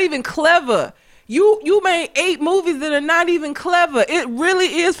is not even clever. You made 8 movies that are not even clever. It really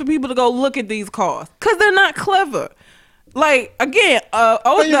is for people to go look at these cars because they're not clever. Like again, you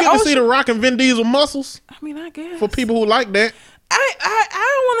get to see the Rock and Vin Diesel muscles. I mean, I guess for people who like that. I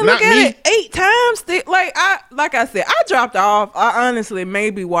don't want to look at it 8 times. Like I said, I dropped off. I honestly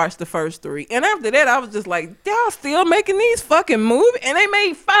maybe watched the first 3, and after that, I was just like, y'all still making these fucking movies, and they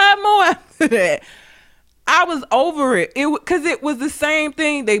made 5 more after that. I was over it. Because it was the same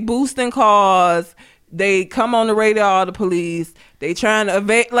thing. They boosting cars. They come on the radar of the police. They trying to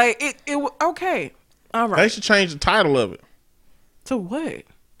evade. Like, okay. All right. They should change the title of it. To what?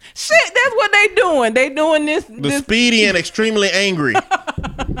 Shit, that's what they doing. They doing this. The Speedy and Extremely Angry.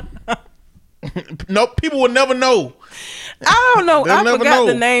 No, people will never know. I don't know. I forgot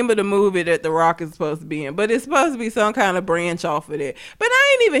the know. name of the movie that The Rock is supposed to be in, but it's supposed to be some kind of branch off of it. But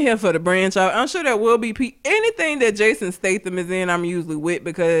I ain't even here for the branch off. I'm sure there will be anything that Jason Statham is in. I'm usually with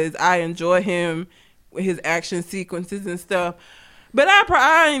because I enjoy him with his action sequences and stuff. But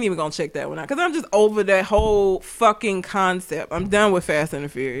I ain't even gonna check that one out because I'm just over that whole fucking concept. I'm done with Fast and the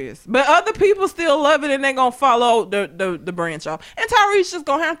Furious. But other people still love it and they gonna follow the branch off. And Tyrese just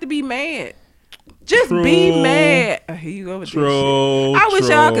gonna have to be mad. Just be mad. Here you go with this shit. I wish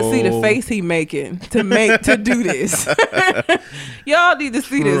y'all could see the face he making to do this. Y'all need to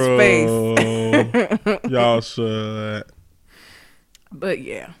see this face. Y'all should. But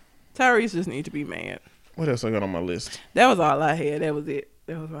yeah, Tyrese just need to be mad. What else I got on my list? That was all I had. That was it.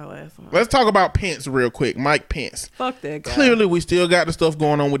 That was my last one. Let's talk about Pence real quick. Mike Pence. Fuck that guy. Clearly, we still got the stuff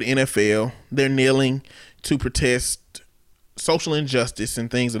going on with the NFL. They're kneeling to protest social injustice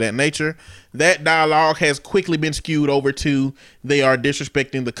and things of that nature. That dialogue has quickly been skewed over to they are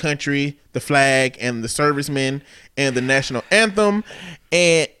disrespecting the country, the flag, and the servicemen and the national anthem.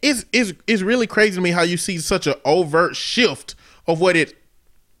 And it's really crazy to me how you see such an overt shift of what it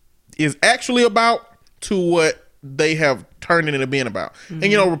is actually about to what they have turned it into being about.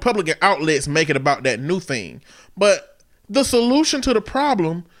 Mm-hmm. And Republican outlets make it about that new thing. But the solution to the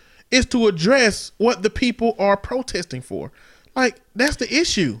problem is to address what the people are protesting for. Like, that's the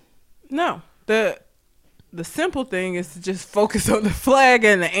issue. No. The simple thing is to just focus on the flag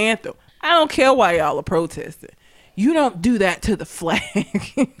and the anthem. I don't care why y'all are protesting. You don't do that to the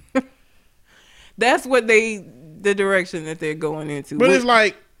flag. That's what the direction that they're going into. But it's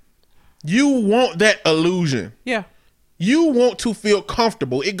like, you want that illusion. Yeah. You want to feel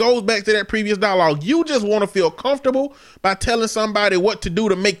comfortable. It goes back to that previous dialogue. You just want to feel comfortable by telling somebody what to do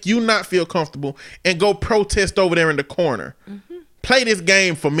to make you not feel comfortable and go protest over there in the corner. Mm-hmm. Play this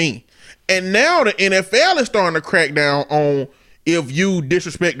game for me. And now the NFL is starting to crack down on if you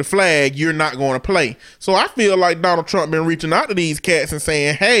disrespect the flag, you're not going to play. So I feel like Donald Trump been reaching out to these cats and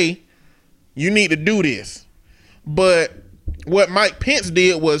saying, hey, you need to do this. But what Mike Pence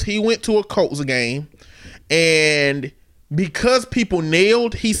did was he went to a Colts game, and because people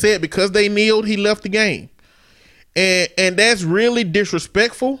kneeled, he said because they kneeled, he left the game. And that's really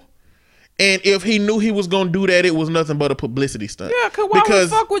disrespectful. And if he knew he was going to do that, it was nothing but a publicity stunt. Yeah, because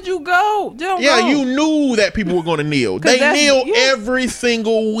the fuck would you go? Go. You knew that people were going to kneel. They kneel every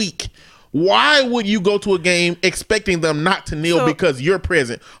single week. Why would you go to a game expecting them not to kneel because you're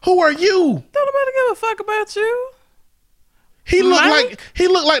present? Who are you? Don't nobody give a fuck about you. He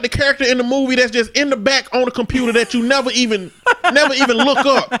looked like the character in the movie that's just in the back on the computer that you never even look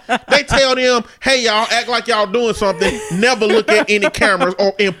up. They tell them, "Hey, y'all, act like y'all doing something. Never look at any cameras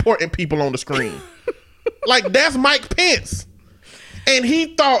or important people on the screen." Like, that's Mike Pence. And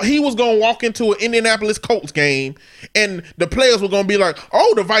he thought he was going to walk into an Indianapolis Colts game and the players were going to be like,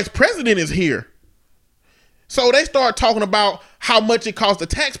 "Oh, the vice president is here." So they start talking about how much it costs the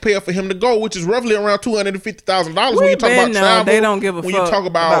taxpayer for him to go, which is roughly around $250,000 when you talk about travel. They don't give a when fuck you talk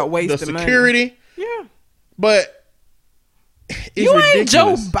about the security. Money. Yeah. But you ridiculous. Ain't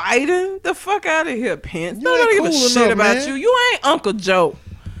Joe Biden. The fuck out of here, Pence. You Don't give cool a shit enough, about man. you. You ain't Uncle Joe.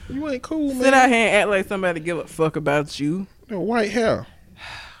 You ain't cool, man. Sit out here and act like somebody give a fuck about you. The white hair.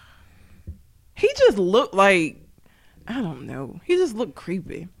 He just looked like, I don't know. He just looked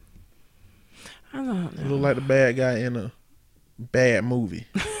creepy. I don't know. He looked like the bad guy in a bad movie.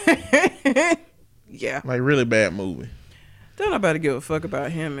 Yeah. Like, really bad movie. Don't nobody give a fuck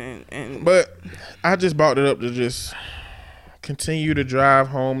about him. And But I just brought it up to just continue to drive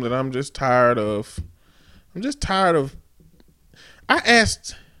home that I'm just tired of. I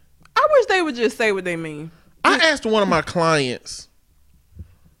wish they would just say what they mean. I asked one of my clients,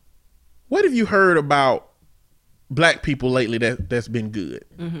 "What have you heard about black people lately that's been good?"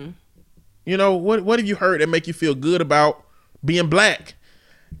 Mm-hmm. You know, what have you heard that make you feel good about being black?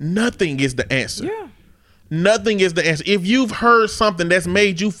 Nothing is the answer. Yeah. Nothing is the answer. If you've heard something that's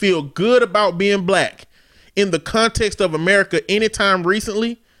made you feel good about being black in the context of America anytime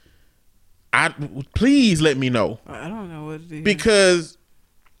recently, please let me know. I don't know what it is. Because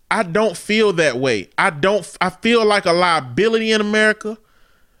I don't feel that way. I feel like a liability in America.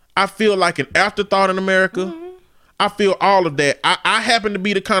 I feel like an afterthought in America. Mm-hmm. I feel all of that. I happen to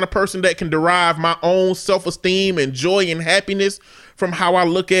be the kind of person that can derive my own self-esteem and joy and happiness from how I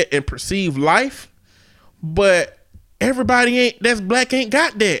look at and perceive life. But everybody that's black ain't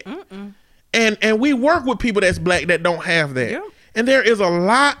got that. Mm-mm. And we work with people that's black that don't have that. Yep. And there is a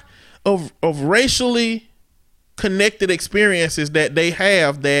lot of racially connected experiences that they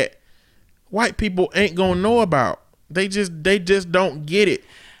have that white people ain't gonna know about. They just don't get it.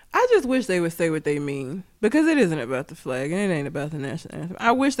 I just wish they would say what they mean, because it isn't about the flag and it ain't about the national anthem.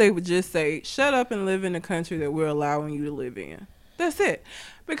 I wish they would just say, "Shut up and live in the country that we're allowing you to live in." That's it.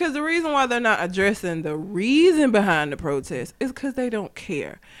 Because the reason why they're not addressing the reason behind the protest is because they don't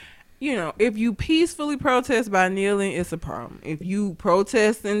care. You know, if you peacefully protest by kneeling, it's a problem. If you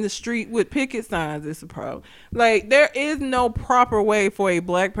protest in the street with picket signs, it's a problem. Like, there is no proper way for a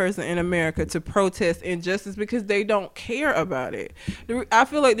black person in America to protest injustice because they don't care about it. I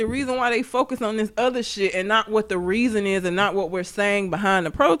feel like the reason why they focus on this other shit and not what the reason is and not what we're saying behind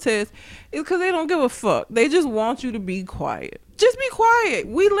the protest is because they don't give a fuck. They just want you to be quiet. Just be quiet.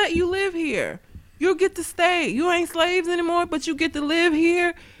 We let you live here. You'll get to stay. You ain't slaves anymore, but you get to live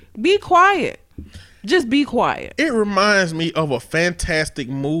here. Be quiet. Just be quiet. It reminds me of a fantastic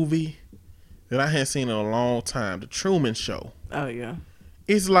movie that I hadn't seen in a long time, The Truman Show. Oh, yeah.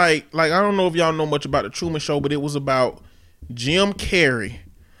 It's like I don't know if y'all know much about The Truman Show, but it was about Jim Carrey,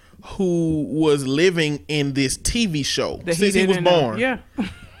 who was living in this TV show since he was born. Yeah.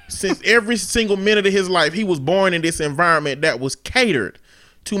 Since every single minute of his life, he was born in this environment that was catered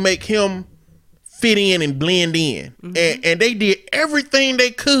to make him fit in and blend in. Mm-hmm. And they did everything they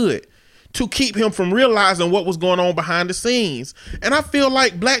could to keep him from realizing what was going on behind the scenes. And I feel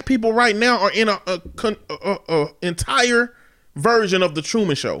like black people right now are in a entire version of The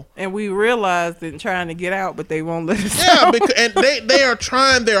Truman Show. And we realized and trying to get out, but they won't let us out. And they are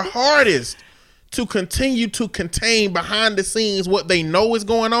trying their hardest to continue to contain behind the scenes what they know is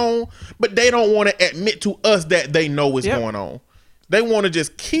going on, but they don't want to admit to us that they know is going on. They want to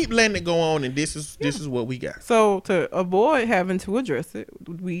just keep letting it go on, and this is what we got. So to avoid having to address it,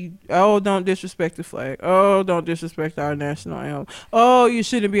 don't disrespect the flag. Oh, don't disrespect our national anthem. Oh, you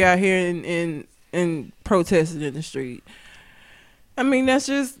shouldn't be out here and protesting in the street. I mean,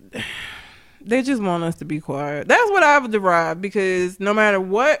 they just want us to be quiet. That's what I've derived, because no matter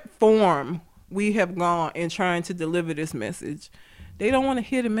what form we have gone in trying to deliver this message, they don't want to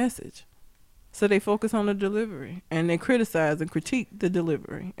hear the message. So they focus on the delivery, and they criticize and critique the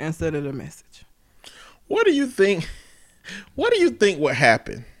delivery instead of the message. What do you think would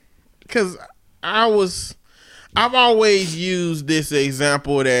happen? Because I've always used this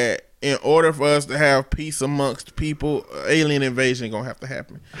example that in order for us to have peace amongst people, alien invasion gonna have to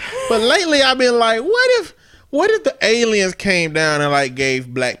happen. But lately I've been like, what if the aliens came down and like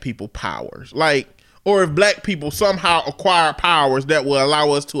gave black people powers? Like, or if black people somehow acquire powers that will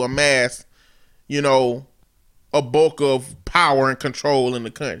allow us to amass, you know, a bulk of power and control in the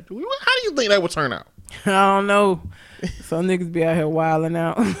country. How do you think that would turn out? I don't know. Some niggas be out here wilding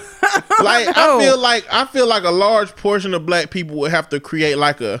out. I feel like a large portion of black people would have to create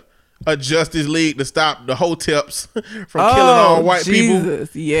like a Justice League to stop the Hoteps from killing all white people.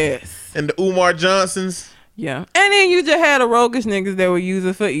 Yes. And the Umar Johnsons. Yeah. And then you just had a roguish niggas that would use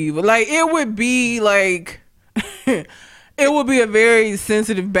it for evil. Like, it would be like... It would be a very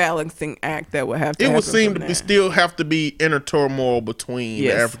sensitive balancing act that would have to happen. It would seem to still have to be inner turmoil between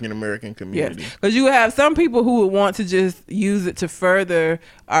the African American community. Because you have some people who would want to just use it to further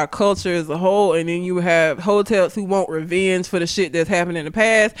our culture as a whole, and then you have hotels who want revenge for the shit that's happened in the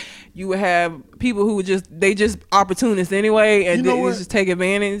past. You would have people who just opportunists anyway, and they just take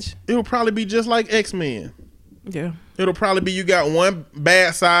advantage. It would probably be just like X-Men. Yeah. It'll probably be you got one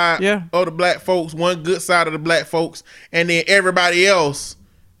bad side of the black folks, one good side of the black folks, and then everybody else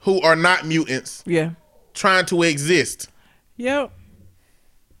who are not mutants trying to exist. Yep.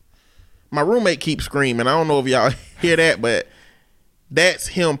 My roommate keeps screaming. I don't know if y'all hear that, but that's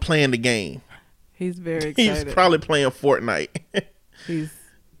him playing the game. He's very excited. He's probably playing Fortnite. He's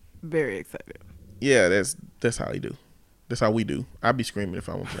very excited. Yeah, that's how he do. That's how we do. I'd be screaming if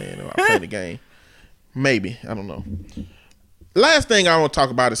I was playing or I play the game. Maybe. I don't know. Last thing I want to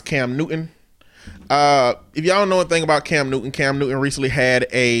talk about is Cam Newton. If y'all know anything about Cam Newton recently had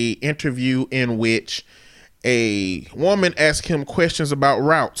a interview in which a woman asked him questions about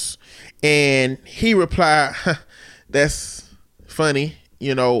routes. And he replied, that's funny,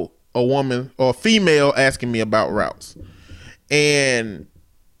 you know, a woman or a female asking me about routes. And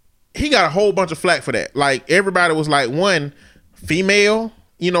he got a whole bunch of flack for that. Like, everybody was like, one, female,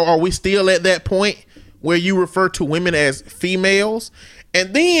 you know, are we still at that point where you refer to women as females?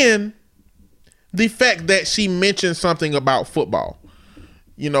 And then the fact that she mentioned something about football.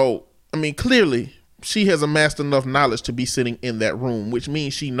 You know, I mean, clearly she has amassed enough knowledge to be sitting in that room, which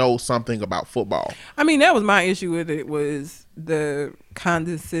means she knows something about football. I mean, that was my issue with it, was the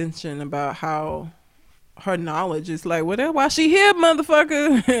condescension about how her knowledge is like, well, that's why she here,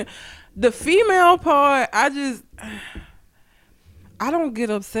 motherfucker. The female part, I don't get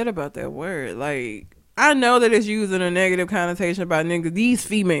upset about that word. Like, I know that it's using a negative connotation about niggas. These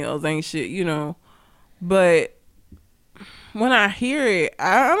females ain't shit, you know. But when I hear it,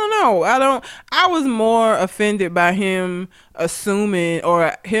 I don't know. I was more offended by him assuming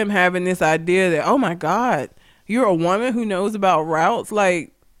or him having this idea that, oh my God, you're a woman who knows about routes.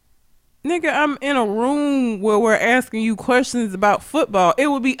 Like, nigga, I'm in a room where we're asking you questions about football. It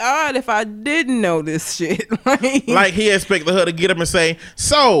would be odd if I didn't know this shit. Like he expected her to get up and say,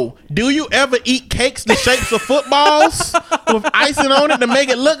 so, do you ever eat cakes the shapes of footballs with icing on it to make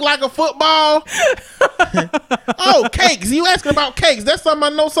it look like a football? Oh, cakes. You asking about cakes. That's something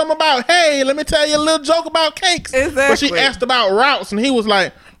I know something about. Hey, let me tell you a little joke about cakes. Exactly. But she asked about routes, and he was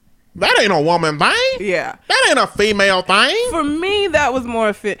like, that ain't a woman thing. Yeah. That ain't a female thing. For me, that was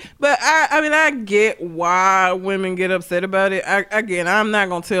more fit. But I mean, I get why women get upset about it. Again, I'm not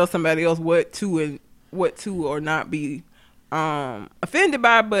going to tell somebody else what to or not be offended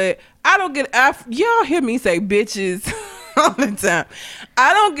by, but I don't get, y'all hear me say bitches all the time.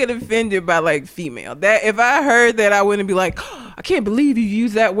 I don't get offended by like female. That if I heard that, I wouldn't be like, oh, I can't believe you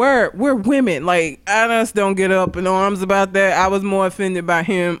use that word. We're women. Like, I just don't get up in arms about that. I was more offended by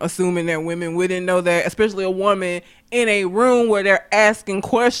him assuming that women wouldn't know that, especially a woman in a room where they're asking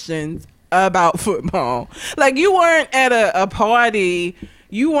questions about football. Like, you weren't at a party.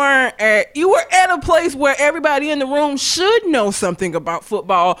 You were at a place where everybody in the room should know something about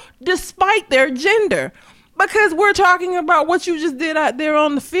football despite their gender. Because we're talking about what you just did out there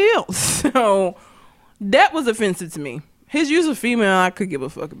on the field. So that was offensive to me. His use of female, I could give a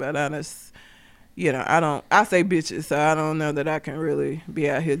fuck about. Honest, you know, I say bitches, so I don't know that I can really be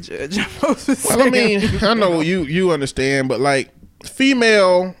out here judging. Well, I mean, I know you understand, but like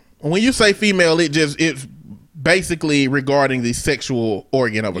female, when you say female, it's basically regarding the sexual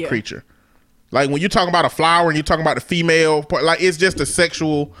organ of a creature. Like when you're talking about a flower and you're talking about the female part, like it's just a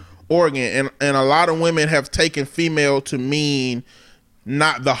sexual organ, and a lot of women have taken female to mean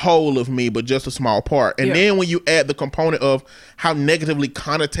not the whole of me, but just a small part. And then when you add the component of how negatively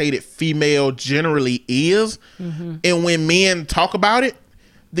connotated female generally is, and when men talk about it,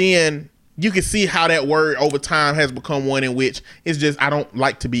 then you can see how that word over time has become one in which it's just, I don't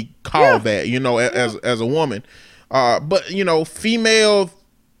like to be called that, you know, as a woman. But, you know, female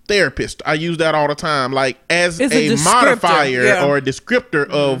therapist, I use that all the time, like as a modifier or a descriptor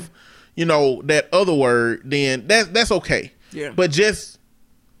of, you know, that other word, then that's okay. Yeah. But just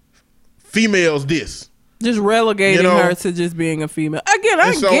females just relegating her to just being a female. Again,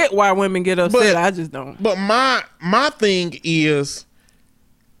 I get why women get upset. I just don't. But my thing is,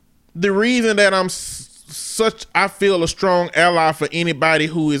 the reason that I feel a strong ally for anybody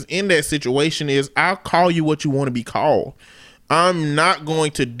who is in that situation is I'll call you what you want to be called. I'm not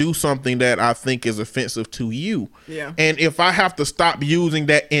going to do something that I think is offensive to you. Yeah. And if I have to stop using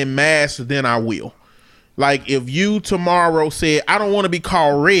that en masse, then I will. Like if you tomorrow said, I don't want to be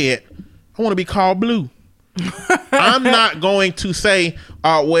called red, I want to be called blue. I'm not going to say,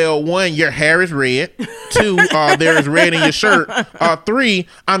 well, one, your hair is red. Two, there is red in your shirt. Three,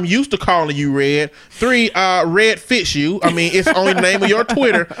 I'm used to calling you red. Three, red fits you. I mean, it's on the name of your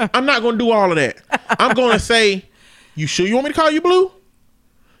Twitter. I'm not going to do all of that. I'm going to say, you sure you want me to call you blue?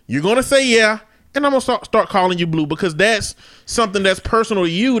 You're going to say yeah. And I'm going to start calling you blue because that's something that's personal to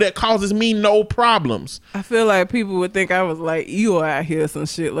you that causes me no problems. I feel like people would think I was like Eeyore out here, some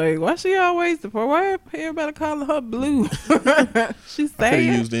shit. Like, why she always the part? Why everybody calling her blue? She's I could saying.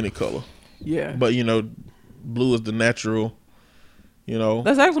 have used any color. Yeah. But, blue is the natural,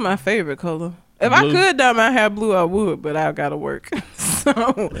 That's actually my favorite color. If I could dye my hair blue, I would, but I gotta work.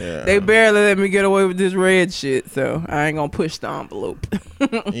 So they barely let me get away with this red shit. So I ain't gonna push the envelope.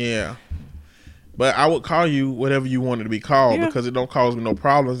 Yeah. But I would call you whatever you wanted to be called because it don't cause me no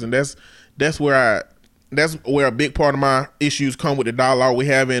problems, and that's where a big part of my issues come with the dialogue we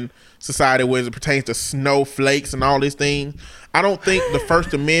have in society, where it pertains to snowflakes and all these things. I don't think the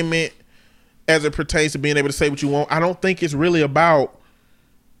First Amendment, as it pertains to being able to say what you want, I don't think it's really about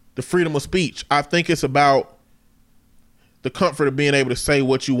the freedom of speech. I think it's about the comfort of being able to say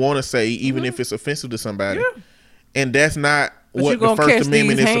what you want to say, even if it's offensive to somebody. Yeah. And that's not what the First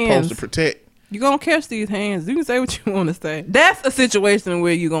Amendment is supposed to protect. You're going to catch these hands. You can say what you want to say. That's a situation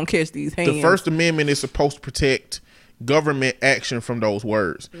where you're going to catch these hands. The First Amendment is supposed to protect government action from those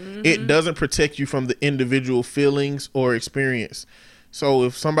words. Mm-hmm. It doesn't protect you from the individual feelings or experience. So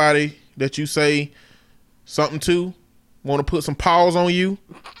if somebody that you say something to want to put some paws on you,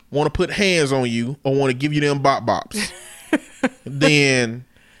 want to put hands on you, or want to give you them bops, then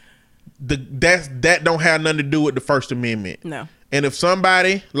that don't have nothing to do with the First Amendment. No. And if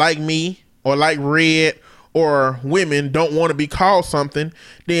somebody like me or like Red or women don't want to be called something,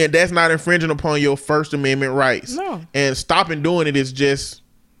 then that's not infringing upon your First Amendment rights. No. And stopping doing it is just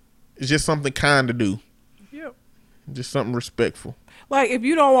something kind to do. Yep. Just something respectful. Like if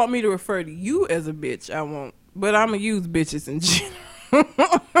you don't want me to refer to you as a bitch, I won't. But I'm gonna use bitches in general.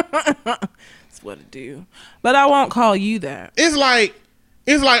 That's what I do. But I won't call you that. It's like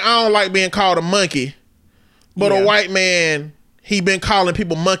I don't like being called a monkey, but a white man, he been calling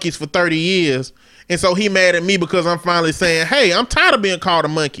people monkeys for 30 years. And so he mad at me because I'm finally saying, hey, I'm tired of being called a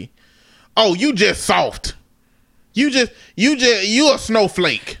monkey. Oh, you just soft. You a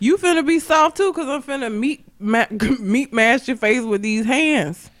snowflake. You finna be soft too, cause I'm finna meat mash your face with these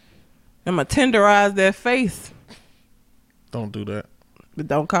hands. I'm gonna tenderize that face. Don't do that. But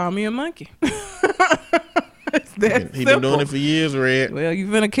don't call me a monkey. He been doing it for years, Red. Well, you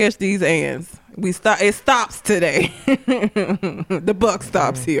finna catch these hands. It stops today. The buck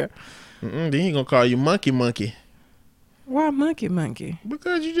stops here. Then he gonna call you monkey. Why monkey?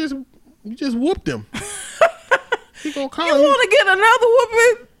 Because you just whooped him. He gonna call you. You want to get another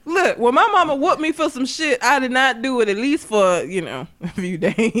whooping? Look, when my mama whooped me for some shit, I did not do it at least for a few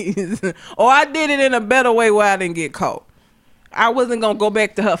days, or I did it in a better way where I didn't get caught. I wasn't gonna go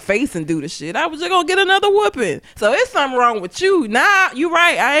back to her face and do the shit. I was just gonna get another whooping. So it's something wrong with you. Nah, you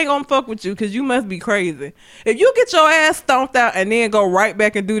right. I ain't gonna fuck with you because you must be crazy. If you get your ass stomped out and then go right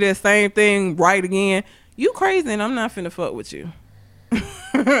back and do that same thing right again, you crazy and I'm not finna fuck with you.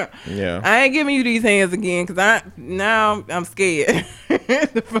 Yeah. I ain't giving you these hands again because I'm scared.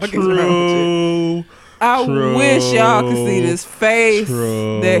 The fuck is wrong with you? I wish y'all could see this face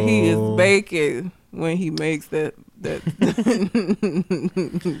that he is baking when he makes that.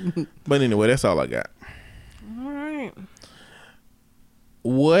 But anyway, that's all I got. All right.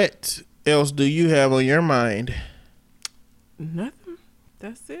 What else do you have on your mind? Nothing.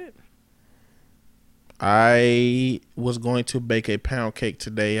 That's it. I was going to bake a pound cake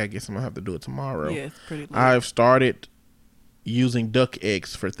today. I guess I'm gonna have to do it tomorrow. Yeah, it's pretty late. I've started using duck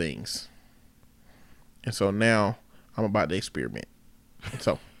eggs for things, and so now I'm about to experiment.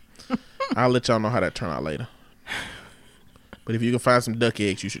 So I'll let y'all know how that turn out later. But if you can find some duck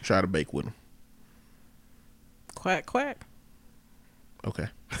eggs, you should try to bake with them. Quack, quack. Okay.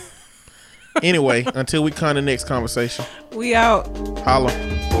 Anyway, until we come to the next conversation. We out. Holla.